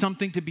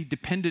something to be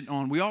dependent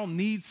on. We all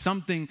need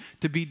something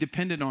to be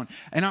dependent on.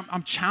 And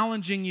I'm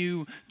challenging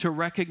you to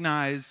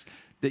recognize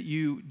that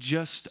you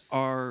just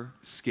are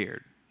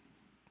scared,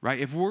 right?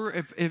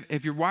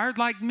 If you're wired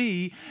like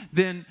me,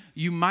 then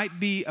you might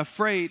be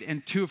afraid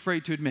and too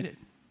afraid to admit it.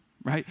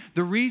 Right?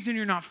 The reason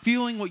you're not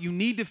feeling what you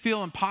need to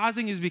feel and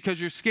pausing is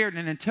because you're scared.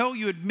 And until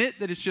you admit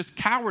that it's just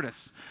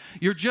cowardice,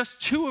 you're just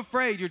too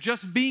afraid, you're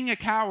just being a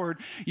coward,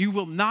 you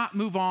will not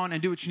move on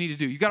and do what you need to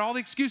do. You got all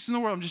the excuses in the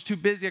world. I'm just too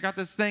busy. I got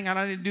this thing.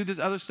 I need to do this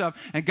other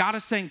stuff. And God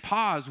is saying,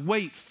 pause,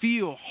 wait,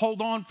 feel, hold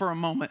on for a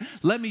moment.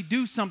 Let me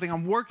do something.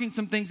 I'm working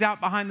some things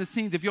out behind the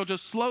scenes. If you'll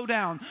just slow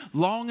down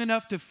long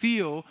enough to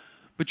feel,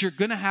 but you're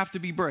going to have to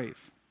be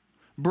brave.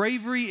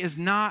 Bravery is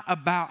not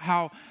about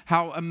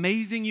how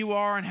amazing you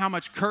are and how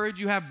much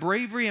courage you have.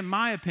 Bravery, in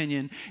my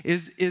opinion,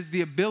 is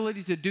the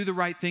ability to do the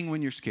right thing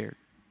when you're scared.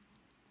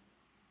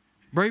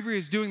 Bravery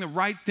is doing the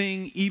right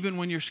thing even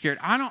when you're scared.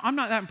 I'm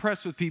not that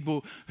impressed with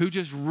people who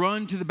just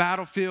run to the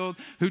battlefield,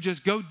 who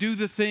just go do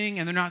the thing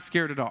and they're not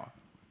scared at all.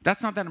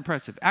 That's not that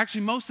impressive.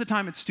 Actually, most of the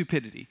time it's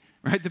stupidity.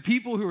 Right? The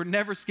people who are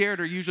never scared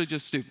are usually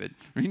just stupid.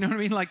 You know what I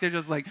mean? Like they're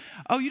just like,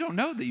 oh, you don't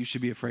know that you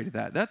should be afraid of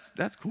that.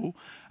 That's cool.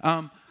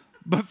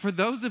 But for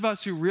those of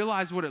us who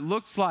realize what it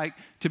looks like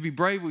to be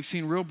brave, we've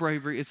seen real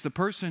bravery. It's the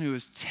person who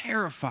is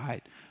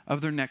terrified of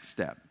their next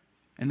step,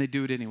 and they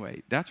do it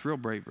anyway. That's real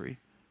bravery.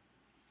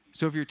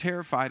 So if you're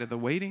terrified of the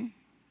waiting,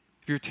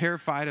 if you're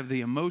terrified of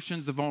the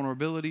emotions, the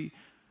vulnerability,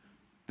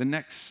 the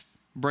next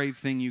brave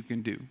thing you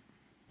can do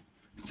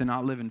is to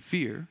not live in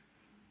fear,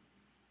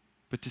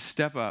 but to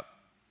step up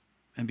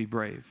and be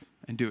brave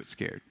and do it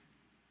scared.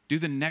 Do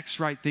the next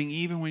right thing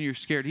even when you're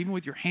scared, even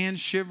with your hands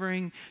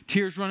shivering,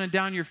 tears running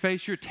down your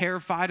face. You're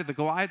terrified of the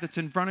Goliath that's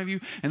in front of you,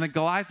 and the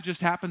Goliath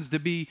just happens to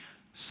be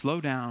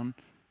slow down,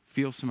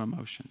 feel some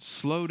emotion.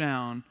 Slow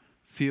down,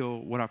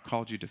 feel what I've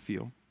called you to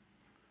feel.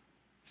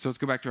 So let's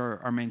go back to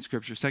our main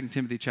scripture, 2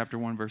 Timothy chapter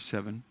 1, verse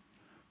 7.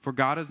 For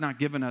God has not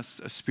given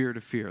us a spirit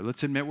of fear.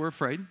 Let's admit we're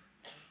afraid.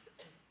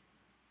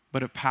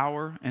 but of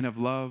power and of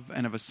love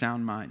and of a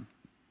sound mind.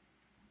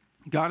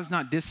 God is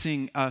not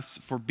dissing us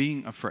for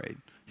being afraid.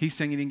 He's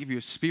saying he didn't give you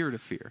a spirit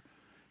of fear.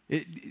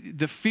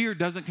 The fear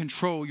doesn't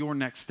control your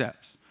next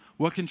steps.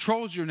 What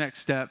controls your next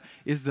step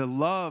is the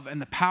love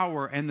and the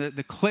power and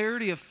the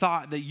clarity of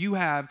thought that you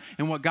have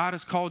and what God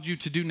has called you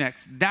to do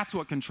next. That's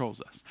what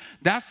controls us.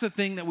 That's the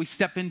thing that we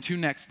step into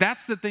next.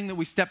 That's the thing that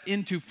we step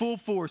into full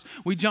force.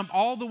 We jump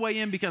all the way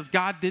in because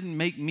God didn't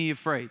make me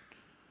afraid.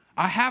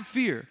 I have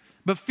fear,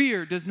 but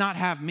fear does not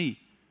have me.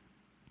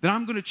 That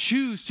I'm going to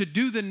choose to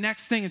do the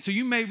next thing. And so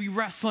you may be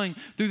wrestling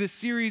through this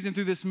series and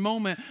through this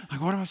moment,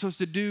 like, what am I supposed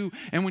to do?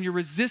 And when you're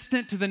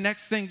resistant to the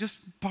next thing,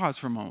 just pause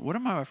for a moment. What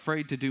am I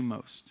afraid to do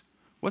most?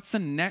 What's the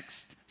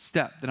next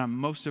step that I'm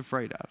most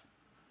afraid of?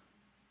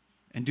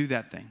 And do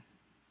that thing.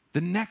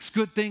 The next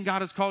good thing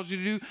God has called you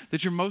to do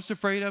that you're most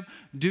afraid of,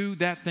 do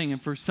that thing.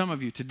 And for some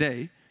of you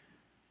today,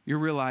 you're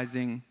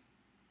realizing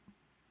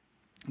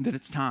that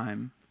it's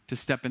time to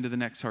step into the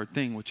next hard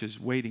thing, which is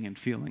waiting and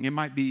feeling. It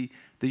might be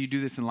that you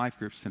do this in life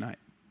groups tonight.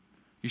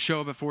 You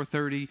show up at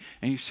 4:30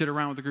 and you sit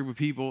around with a group of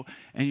people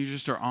and you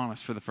just are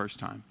honest for the first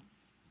time.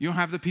 You don't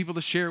have the people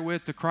to share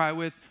with, to cry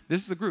with.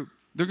 This is the group.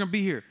 They're going to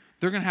be here.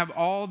 They're going to have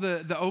all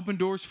the open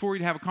doors for you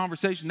to have a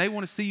conversation. They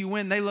want to see you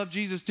win. They love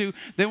Jesus too.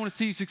 They want to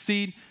see you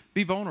succeed.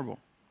 Be vulnerable.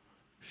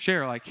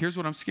 Share, like, here's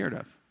what I'm scared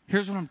of.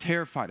 Here's what I'm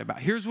terrified about.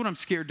 Here's what I'm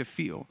scared to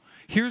feel.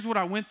 Here's what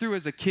I went through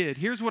as a kid.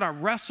 Here's what I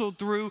wrestled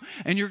through.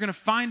 And you're going to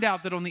find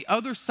out that on the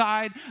other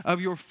side of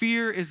your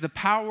fear is the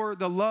power,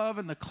 the love,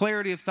 and the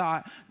clarity of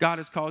thought God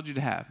has called you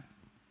to have.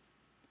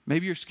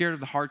 Maybe you're scared of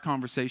the hard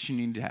conversation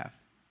you need to have.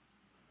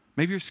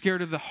 Maybe you're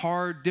scared of the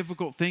hard,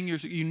 difficult thing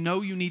you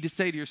know you need to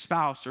say to your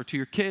spouse or to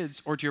your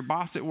kids or to your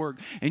boss at work.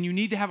 And you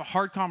need to have a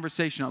hard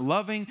conversation, a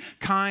loving,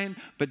 kind,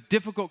 but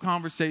difficult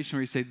conversation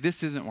where you say,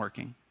 this isn't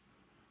working.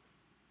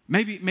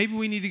 Maybe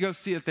we need to go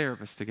see a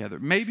therapist together.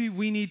 Maybe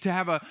we need to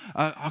have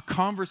a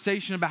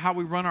conversation about how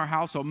we run our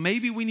household.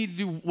 Maybe we need to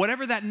do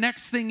whatever that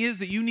next thing is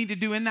that you need to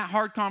do in that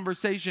hard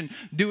conversation.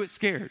 Do it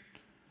scared.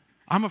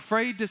 I'm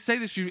afraid to say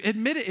this. You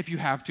admit it if you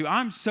have to.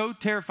 I'm so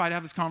terrified to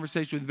have this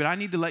conversation with you, but I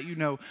need to let you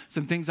know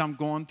some things I'm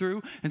going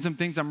through and some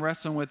things I'm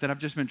wrestling with that I've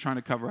just been trying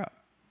to cover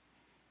up.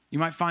 You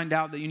might find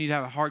out that you need to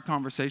have a hard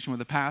conversation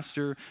with a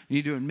pastor. You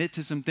need to admit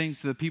to some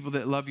things to the people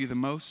that love you the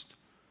most.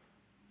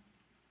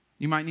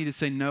 You might need to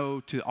say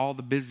no to all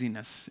the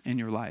busyness in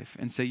your life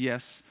and say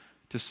yes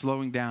to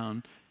slowing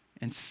down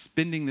and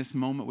spending this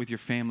moment with your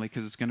family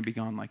because it's going to be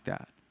gone like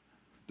that.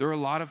 There are a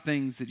lot of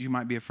things that you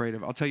might be afraid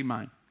of. I'll tell you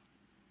mine.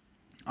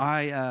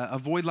 I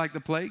avoid like the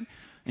plague,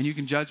 and you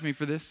can judge me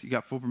for this. You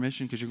got full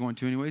permission because you're going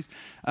to anyways.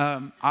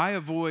 I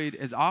avoid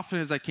as often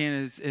as I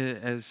can,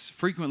 as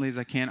frequently as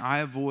I can, I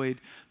avoid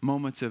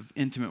moments of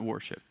intimate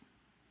worship.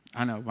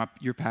 I know,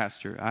 your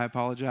pastor. I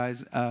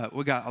apologize.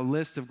 We got a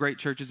list of great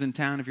churches in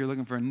town. If you're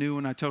looking for a new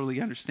one, I totally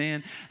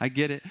understand. I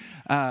get it.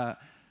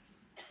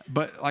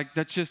 But like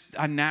that's just,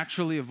 I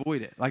naturally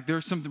avoid it. Like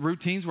there's some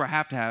routines where I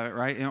have to have it,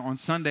 right? And on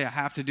Sunday, I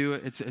have to do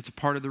it. It's a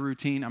part of the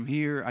routine. I'm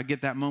here. I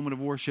get that moment of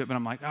worship, and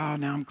I'm like, oh,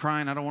 now I'm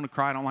crying. I don't want to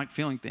cry. I don't like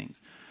feeling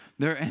things.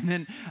 And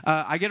then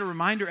I get a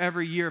reminder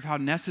every year of how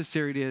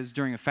necessary it is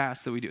during a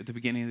fast that we do at the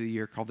beginning of the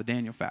year called the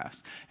Daniel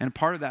fast. And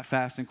part of that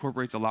fast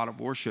incorporates a lot of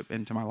worship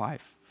into my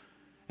life.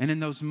 And in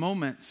those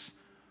moments,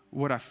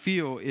 what I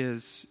feel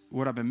is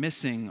what I've been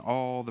missing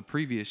all the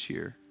previous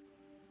year.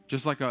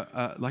 Just like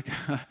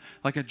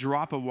a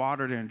drop of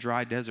water in a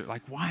dry desert.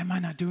 Like, why am I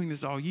not doing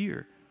this all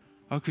year?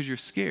 Oh, because you're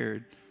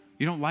scared.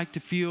 You don't like to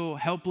feel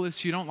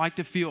helpless. You don't like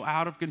to feel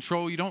out of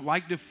control. You don't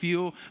like to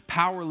feel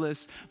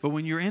powerless. But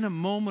when you're in a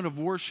moment of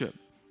worship,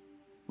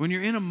 when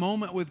you're in a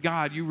moment with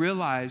God, you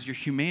realize your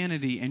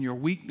humanity and your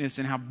weakness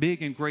and how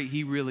big and great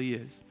He really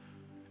is.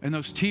 And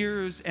those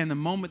tears and the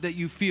moment that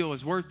you feel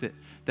is worth it.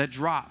 That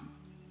drop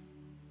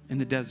in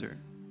the desert,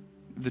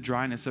 the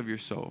dryness of your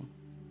soul,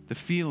 the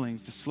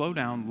feelings to slow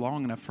down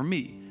long enough for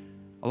me.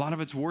 A lot of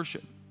it's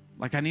worship.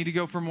 Like I need to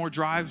go for more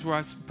drives where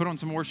I put on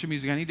some worship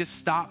music. I need to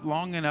stop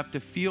long enough to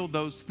feel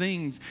those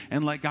things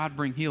and let God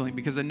bring healing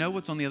because I know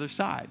what's on the other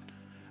side.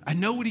 I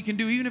know what He can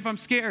do even if I'm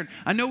scared.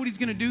 I know what He's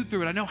going to do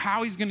through it. I know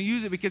how He's going to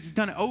use it because He's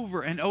done it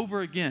over and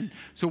over again.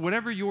 So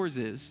whatever yours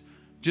is,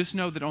 just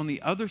know that on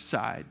the other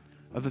side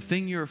of the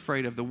thing you're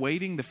afraid of, the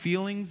waiting, the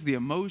feelings, the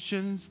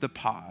emotions, the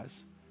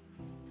pause,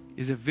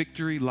 is a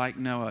victory like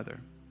no other.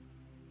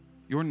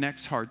 Your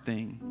next hard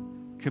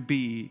thing could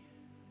be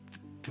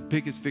the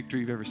biggest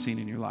victory you've ever seen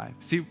in your life.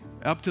 See,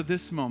 up to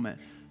this moment,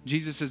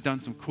 Jesus has done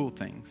some cool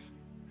things.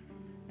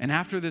 And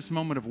after this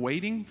moment of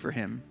waiting for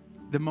Him,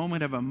 the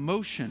moment of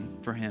emotion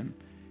for Him,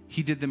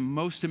 He did the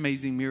most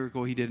amazing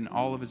miracle He did in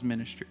all of His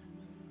ministry.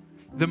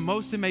 The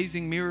most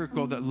amazing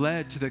miracle that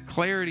led to the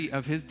clarity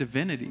of His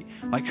divinity,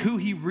 like who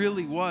He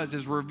really was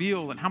is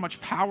revealed and how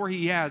much power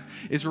He has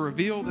is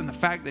revealed in the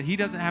fact that He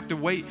doesn't have to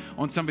wait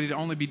on somebody to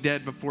only be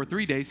dead before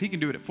 3 days. He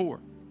can do it at 4.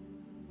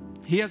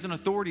 He has an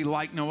authority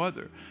like no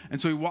other. And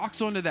so He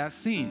walks onto that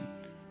scene.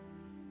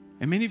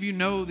 And many of you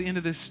know the end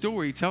of this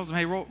story. He tells them,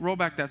 hey, roll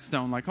back that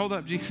stone. Like, hold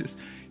up, Jesus.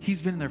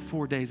 He's been there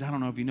 4 days. I don't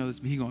know if you know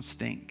this, but He's going to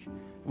stink.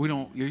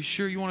 Are you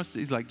sure you want to see?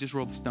 He's like, just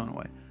roll the stone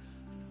away.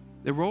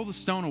 They roll the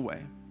stone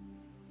away.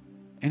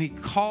 And he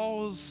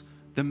calls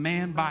the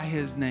man by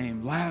his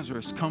name,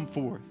 Lazarus, come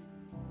forth.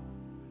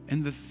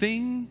 And the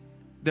thing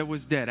that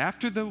was dead,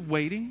 after the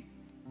waiting,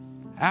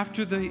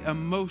 after the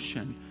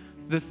emotion,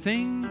 the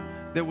thing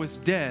that was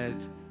dead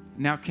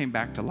now came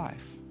back to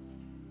life.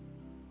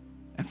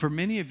 And for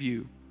many of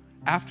you,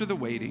 after the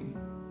waiting,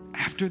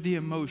 after the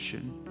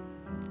emotion,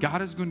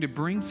 God is going to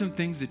bring some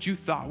things that you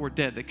thought were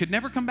dead that could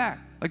never come back.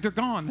 Like they're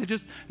gone.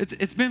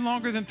 It's been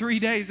longer than 3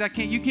 days.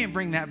 You can't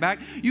bring that back.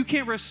 You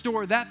can't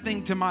restore that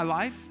thing to my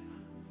life.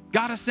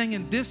 God is saying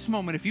in this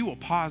moment, if you will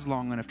pause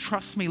long enough,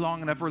 trust me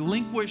long enough,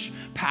 relinquish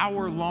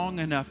power long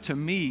enough to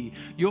me,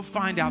 you'll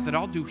find out that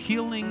I'll do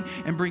healing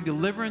and bring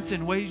deliverance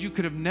in ways you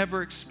could have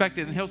never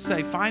expected. And he'll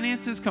say,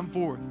 finances, come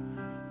forth.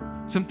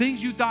 Some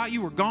things you thought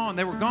you were gone,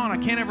 they were gone.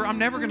 I'm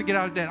never going to get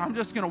out of debt. I'm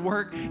just going to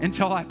work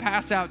until I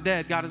pass out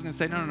dead. God is going to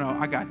say, no,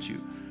 I got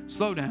you.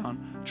 Slow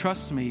down.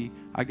 Trust me,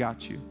 I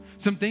got you.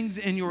 Some things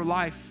in your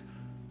life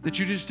that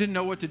you just didn't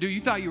know what to do. You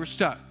thought you were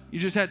stuck. You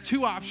just had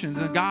two options.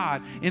 And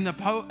God, in the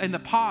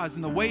pause,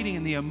 in the waiting,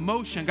 in the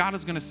emotion, God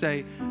is going to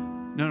say,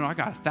 no, I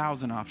got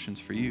 1,000 options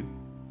for you.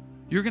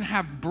 You're going to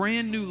have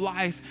brand new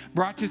life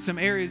brought to some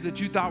areas that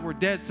you thought were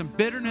dead, some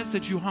bitterness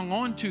that you hung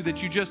on to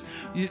that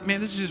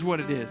man, this is just what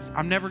it is.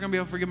 I'm never going to be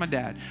able to forgive my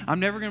dad. I'm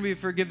never going to be able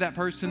to forgive that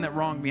person that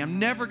wronged me. I'm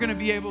never going to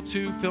be able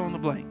to fill in the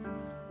blank.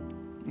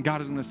 And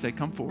God is going to say,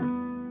 come forth.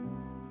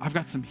 I've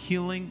got some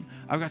healing.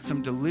 I've got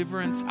some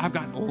deliverance. I've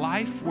got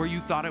life where you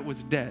thought it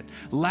was dead.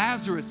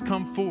 Lazarus,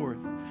 come forth.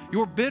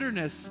 Your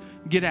bitterness,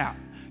 get out.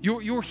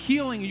 Your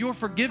healing, your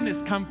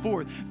forgiveness come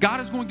forth.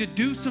 God is going to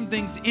do some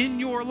things in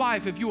your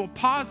life if you will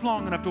pause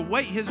long enough to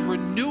wait. His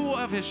renewal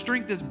of his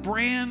strength is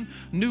brand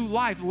new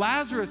life.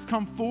 Lazarus,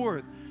 come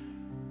forth.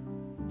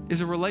 Is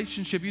a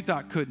relationship you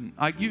thought couldn't.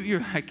 You're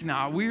like,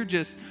 nah, we are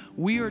just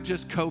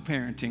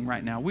co-parenting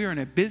right now. We are in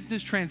a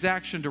business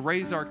transaction to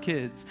raise our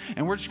kids,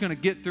 and we're just going to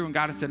get through. And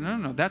God has said,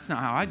 no, that's not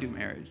how I do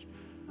marriage.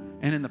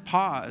 And in the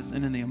pause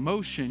and in the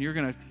emotion, you're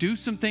going to do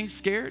some things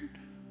scared.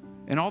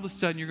 And all of a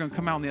sudden, you're going to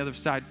come out on the other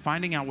side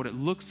finding out what it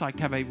looks like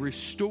to have a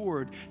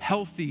restored,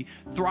 healthy,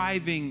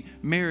 thriving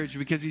marriage,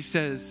 because he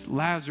says,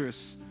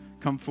 Lazarus,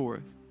 come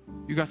forth.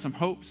 You got some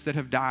hopes that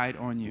have died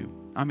on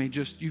you. I mean,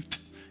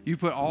 you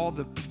put all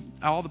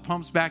the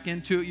pumps back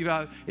into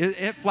it.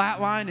 It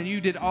flatlined, and you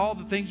did all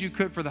the things you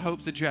could for the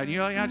hopes that you had.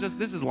 You're like,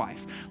 this is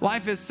life.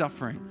 Life is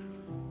suffering.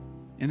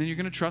 And then you're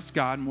going to trust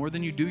God more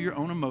than you do your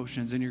own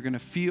emotions, and you're going to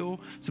feel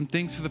some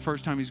things for the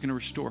first time. He's going to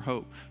restore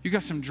hope. You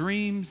got some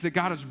dreams that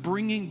God is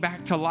bringing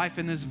back to life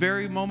in this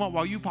very moment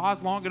while you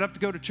pause long enough to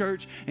go to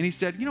church. And he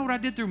said, you know what I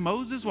did through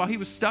Moses while he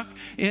was stuck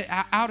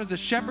out as a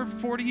shepherd for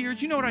 40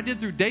 years? You know what I did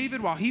through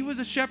David while he was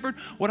a shepherd?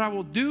 What I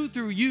will do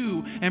through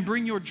you and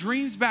bring your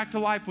dreams back to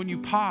life when you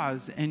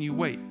pause and you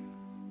wait.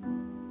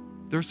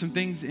 There are some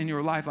things in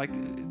your life like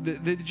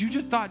that you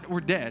just thought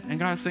were dead. And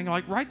God is saying,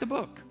 like, write the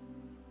book.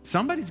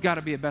 Somebody's got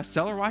to be a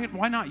bestseller.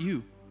 Why not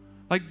you?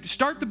 Like,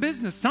 start the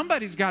business.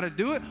 Somebody's got to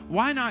do it.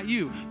 Why not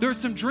you? There are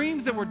some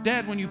dreams that were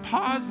dead. When you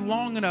pause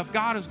long enough,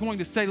 God is going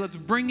to say, let's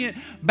bring it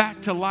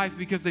back to life,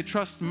 because they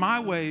trust my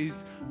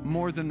ways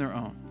more than their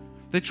own.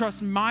 They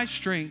trust my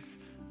strength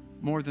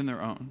more than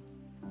their own.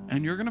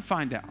 And you're going to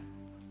find out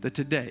that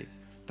today,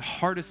 the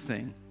hardest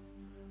thing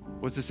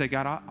was to say,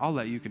 God, I'll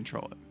let you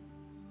control it.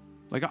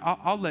 Like,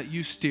 I'll let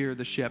you steer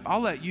the ship.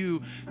 I'll let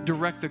you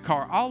direct the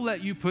car. I'll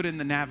let you put in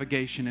the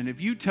navigation. And if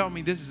you tell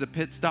me this is a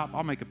pit stop,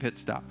 I'll make a pit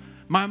stop.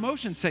 My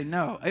emotions say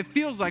no. It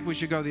feels like we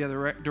should go the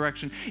other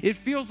direction. It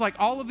feels like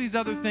all of these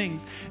other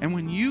things. And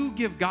when you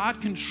give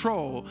God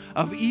control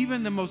of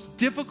even the most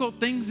difficult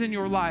things in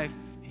your life,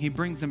 he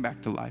brings them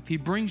back to life. He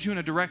brings you in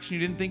a direction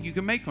you didn't think you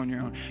could make on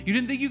your own. You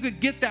didn't think you could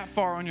get that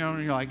far on your own.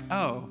 And you're like,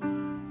 oh,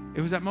 it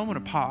was that moment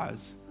of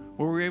pause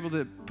where we were able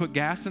to put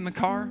gas in the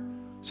car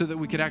so that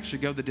we could actually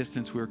go the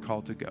distance we were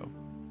called to go.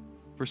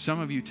 For some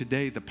of you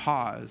today, the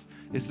pause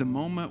is the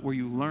moment where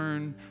you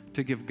learn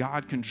to give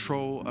God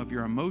control of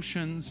your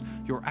emotions,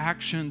 your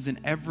actions, in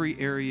every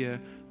area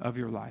of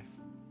your life.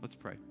 Let's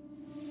pray.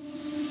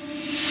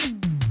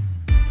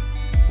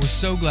 We're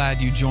so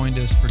glad you joined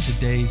us for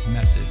today's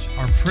message.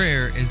 Our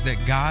prayer is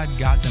that God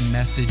got the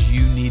message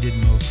you needed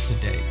most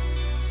today.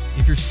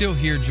 If you're still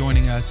here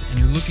joining us and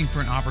you're looking for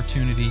an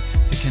opportunity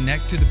to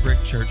connect to the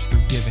Brick Church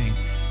through giving,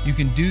 you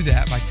can do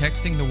that by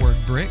texting the word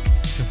BRICK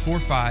to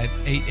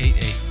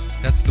 45888.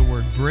 That's the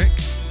word BRICK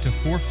to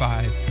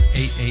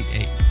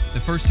 45888. The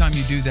first time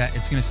you do that,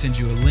 it's going to send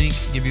you a link,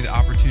 give you the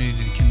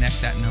opportunity to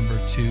connect that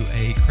number to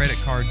a credit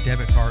card,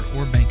 debit card,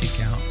 or bank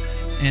account.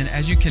 And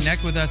as you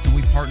connect with us and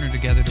we partner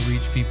together to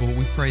reach people,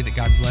 we pray that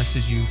God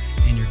blesses you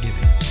in your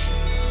giving.